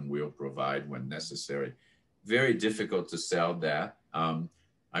system will provide when necessary. Very difficult to sell that.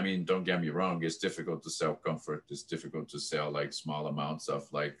 I mean, don't get me wrong, it's difficult to sell comfort. It's difficult to sell like small amounts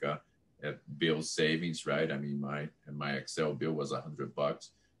of like bill savings, right? I mean, my Xcel bill was $100.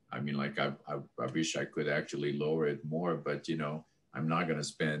 I mean, like I wish I could actually lower it more, but you know, I'm not going to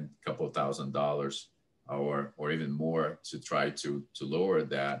spend a couple of $1,000s or even more to try to lower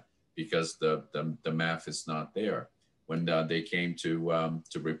that, because the math is not there. When they came to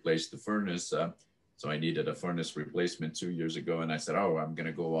replace the furnace, so I needed a furnace replacement 2 years ago, and I said, oh, I'm going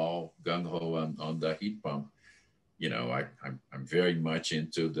to go all gung-ho on the heat pump. You know, I'm very much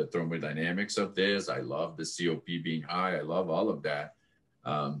into the thermodynamics of this. I love the COP being high. I love all of that.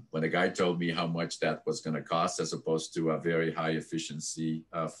 When the guy told me how much that was going to cost, as opposed to a very high efficiency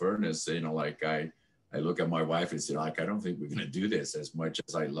furnace, you know, like I look at my wife and say, like, I don't think we're going to do this, as much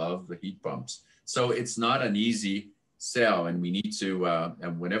as I love the heat pumps. So it's not an easy sell, and we need to,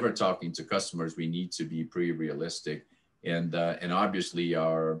 and whenever talking to customers, we need to be pretty realistic And obviously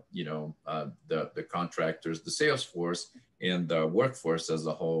our, the contractors, the sales force and the workforce as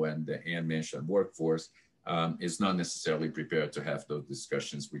a whole, and the Ann mentioned workforce is not necessarily prepared to have those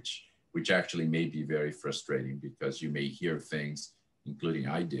discussions, which actually may be very frustrating, because you may hear things, including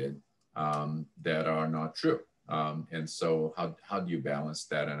I did, that are not true. And so how do you balance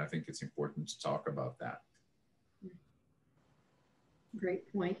that? And I think it's important to talk about that.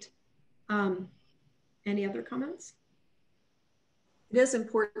 Great point. Any other comments? It is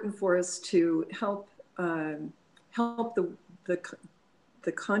important for us to help help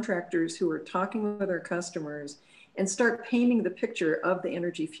the contractors who are talking with our customers and start painting the picture of the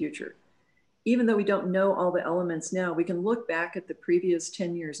energy future. Even though we don't know all the elements now, we can look back at the previous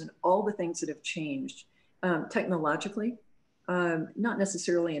 10 years and all the things that have changed technologically, not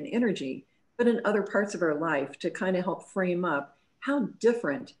necessarily in energy, but in other parts of our life, to kind of help frame up how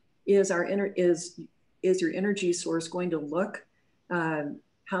different is your energy source going to look.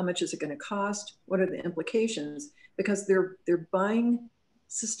 How much is it going to cost? What are the implications? Because they're buying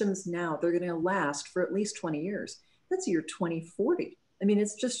systems now, they're going to last for at least 20 years. That's year 2040. I mean,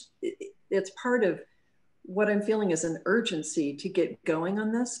 it's part of what I'm feeling is an urgency to get going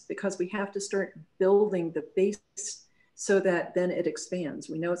on this, because we have to start building the base so that then it expands.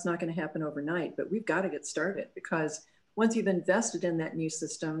 We know it's not going to happen overnight, but we've got to get started, because once you've invested in that new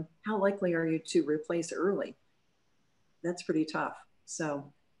system, how likely are you to replace early? That's pretty tough.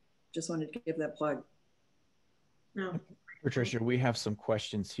 So just wanted to give that plug. No. Patricia, we have some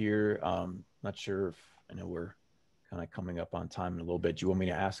questions here. Not sure if, I know we're kind of coming up on time in a little bit. Do you want me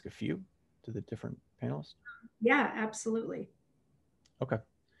to ask a few to the different panelists? Yeah, absolutely. Okay.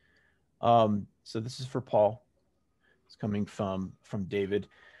 So this is for Paul. It's coming from David.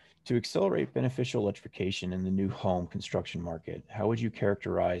 To accelerate beneficial electrification in the new home construction market, how would you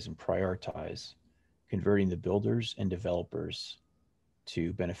characterize and prioritize converting the builders and developers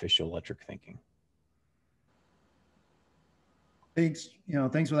to beneficial electric thinking? Thanks,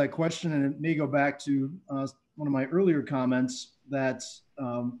 thanks for that question. And it may go back to one of my earlier comments that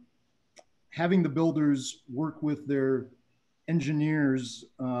having the builders work with their engineers,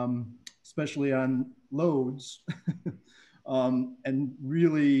 especially on loads, and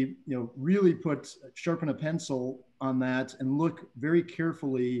really, really sharpen a pencil on that and look very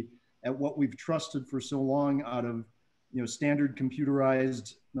carefully at what we've trusted for so long out of, standard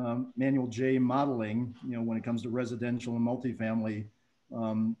computerized manual J modeling, when it comes to residential and multifamily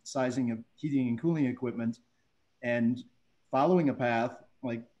sizing of heating and cooling equipment, and following a path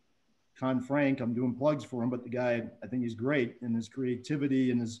like Con Frank. I'm doing plugs for him, but the guy, I think he's great in his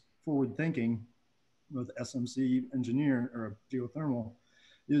creativity and his forward thinking with SMC engineer or geothermal.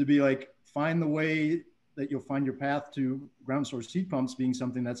 It would be like, find the way that you'll find your path to ground source heat pumps being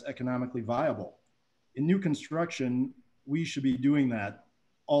something that's economically viable. In new construction, we should be doing that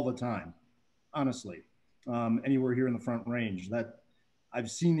all the time, honestly. Anywhere here in the Front Range, that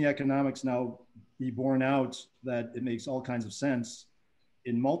I've seen the economics now be borne out, that it makes all kinds of sense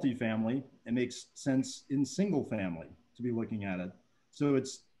in multifamily. It makes sense in single family to be looking at it. So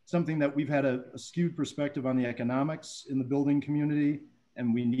it's something that we've had a skewed perspective on the economics in the building community,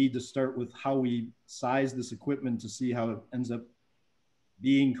 and we need to start with how we size this equipment to see how it ends up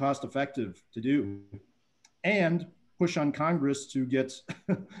being cost effective to do, and push on Congress to get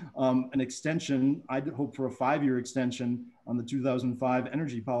an extension. I'd hope for a 5-year extension on the 2005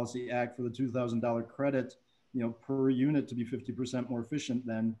 Energy Policy Act for the $2,000 credit, per unit, to be 50% more efficient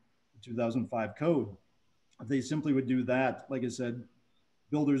than the 2005 code. If they simply would do that, like I said,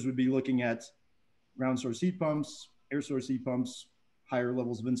 builders would be looking at ground source heat pumps, air source heat pumps, higher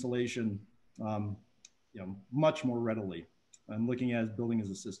levels of insulation, much more readily, and looking at building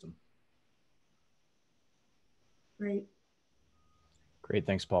as a system. Great. Great,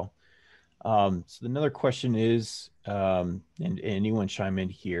 thanks, Paul. So another question is, and anyone chime in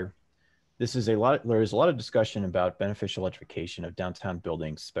here. There's a lot of discussion about beneficial electrification of downtown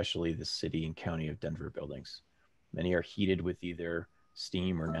buildings, especially the city and county of Denver buildings. Many are heated with either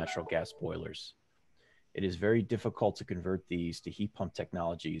steam or natural gas boilers. It is very difficult to convert these to heat pump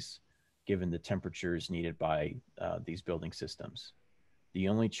technologies, given the temperatures needed by these building systems. The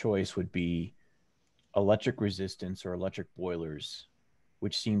only choice would be electric resistance or electric boilers,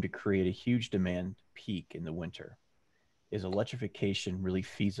 which seem to create a huge demand peak in the winter. Is electrification really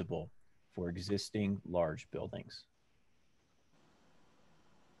feasible for existing large buildings?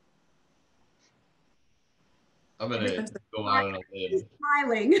 I'm going to go out on a limb.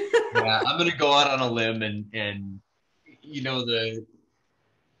 Smiling. Yeah, I'm going to go out on a limb and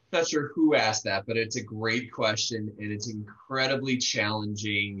not sure who asked that, but it's a great question, and it's incredibly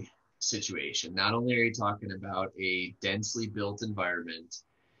challenging situation. Not only are you talking about a densely built environment,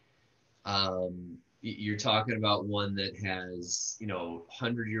 you're talking about one that has,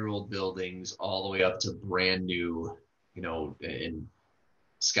 100-year-old buildings all the way up to brand new, and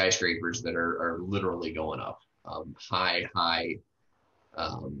skyscrapers that are literally going up, high,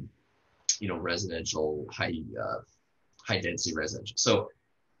 residential, high density residential. So,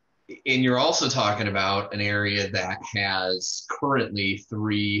 and you're also talking about an area that has currently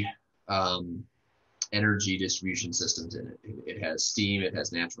 3 energy distribution systems in it. It has steam, it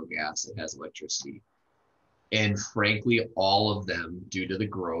has natural gas, it has electricity. And frankly, all of them, due to the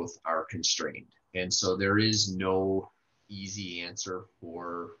growth, are constrained. And so there is no easy answer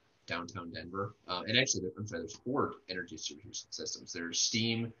for downtown Denver. And actually, there's 4 energy distribution systems. There's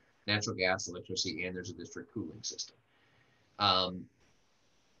steam, natural gas, electricity, and there's a district cooling system.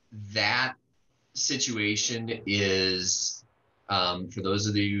 That situation is, for those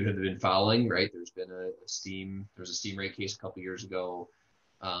of you who have been following, right, there's been a steam rate case a couple years ago.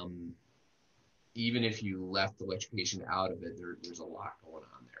 Even if you left electrification out of it, there's a lot going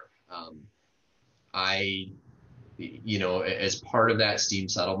on there. As part of that steam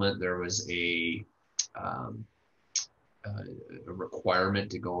settlement, there was a requirement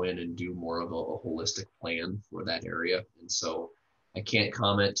to go in and do more of a holistic plan for that area. And so I can't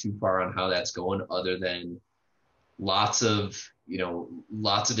comment too far on how that's going, other than lots of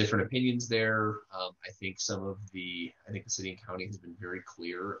different opinions there. I think the city and county has been very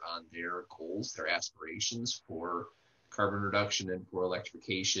clear on their goals, their aspirations for carbon reduction and for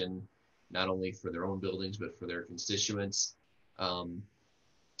electrification, not only for their own buildings, but for their constituents.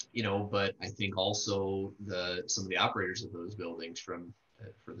 But I think also some of the operators of those buildings for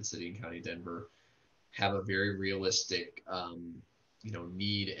the city and county of Denver have a very realistic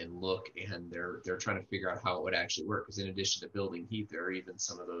need and look, and they're trying to figure out how it would actually work. Because in addition to building heat, there are even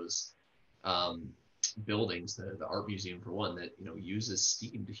some of those buildings, the art museum for one, that uses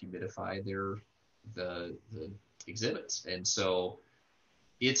steam to humidify the exhibits. And so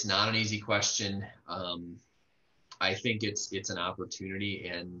it's not an easy question. I think it's an opportunity,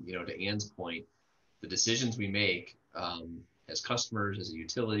 and to Ann's point, the decisions we make as customers, as a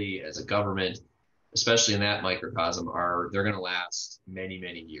utility, as a government, especially in that microcosm, they're going to last many,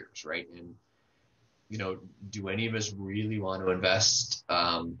 many years, right? And do any of us really want to invest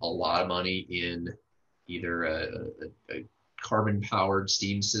a lot of money in either a carbon powered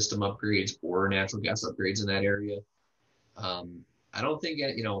steam system upgrades or natural gas upgrades in that area? I don't think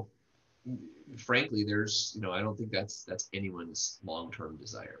frankly, I don't think that's anyone's long-term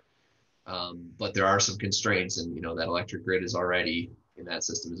desire. But there are some constraints, and that electric grid in that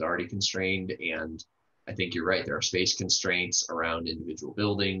system is already constrained. And I think you're right. There are space constraints around individual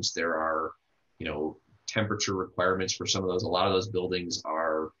buildings. There are, temperature requirements for some of those. A lot of those buildings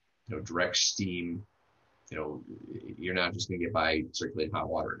are, direct steam. You're not just going to get by circulating hot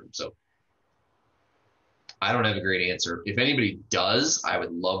water in them. So I don't have a great answer. If anybody does, I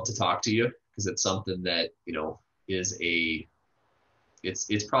would love to talk to you, because it's something that,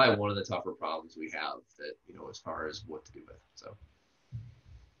 it's probably one of the tougher problems we have, that, as far as what to do with. So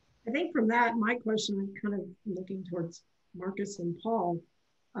I think from that, my question, I'm kind of looking towards Marcus and Paul.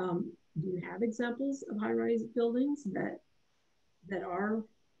 Do you have examples of high-rise buildings that they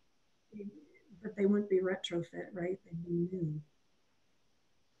wouldn't be retrofit, right? They'd be new,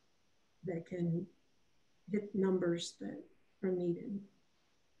 that can hit numbers that are needed,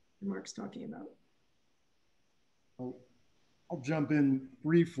 Mark's talking about? I'll jump in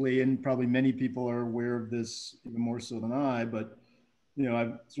briefly, and probably many people are aware of this even more so than I, but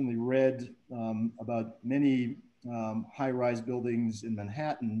I've certainly read about many high-rise buildings in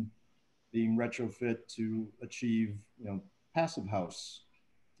Manhattan being retrofit to achieve, passive house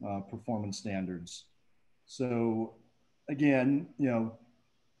performance standards. So again,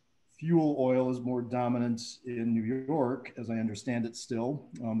 fuel oil is more dominant in New York, as I understand it still,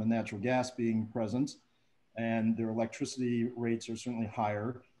 and natural gas being present, and their electricity rates are certainly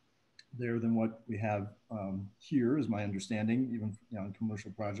higher there than what we have here, is my understanding, even in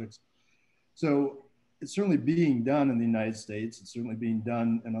commercial projects. So it's certainly being done in the United States. It's certainly being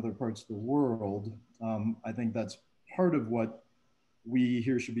done in other parts of the world. I think that's part of what we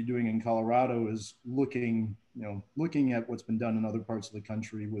here should be doing in Colorado, is looking at what's been done in other parts of the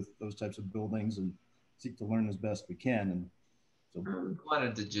country with those types of buildings, and seek to learn as best we can. And so I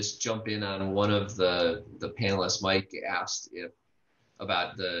wanted to just jump in on one of the panelists. Mike asked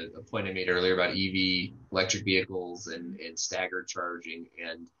about the point I made earlier about EV, electric vehicles, and staggered charging.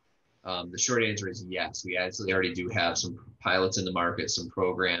 And the short answer is yes. We actually already do have some pilots in the market, some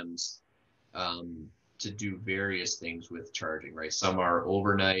programs to do various things with charging, right? Some are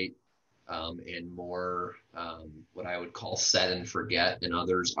overnight and more what I would call set and forget, and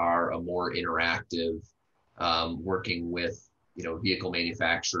others are a more interactive, working with vehicle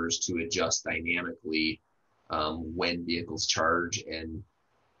manufacturers to adjust dynamically when vehicles charge. And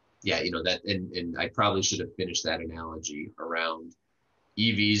yeah, that, and I probably should have finished that analogy around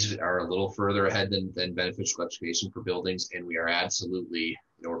EVs are a little further ahead than beneficial electrification for buildings. And we are absolutely,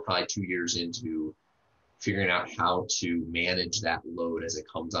 we're probably 2 years into figuring out how to manage that load as it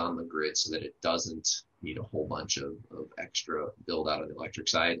comes on the grid so that it doesn't need a whole bunch of extra build out on the electric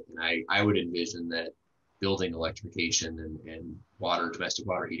side. And I would envision that building electrification and domestic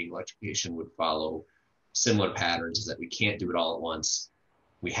water heating electrification would follow similar patterns, is that we can't do it all at once.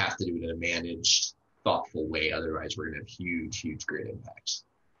 We have to do it in a managed, thoughtful way. Otherwise, we're going to have huge, huge grid impacts.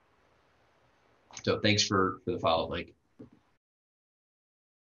 So thanks for the follow-up, Mike.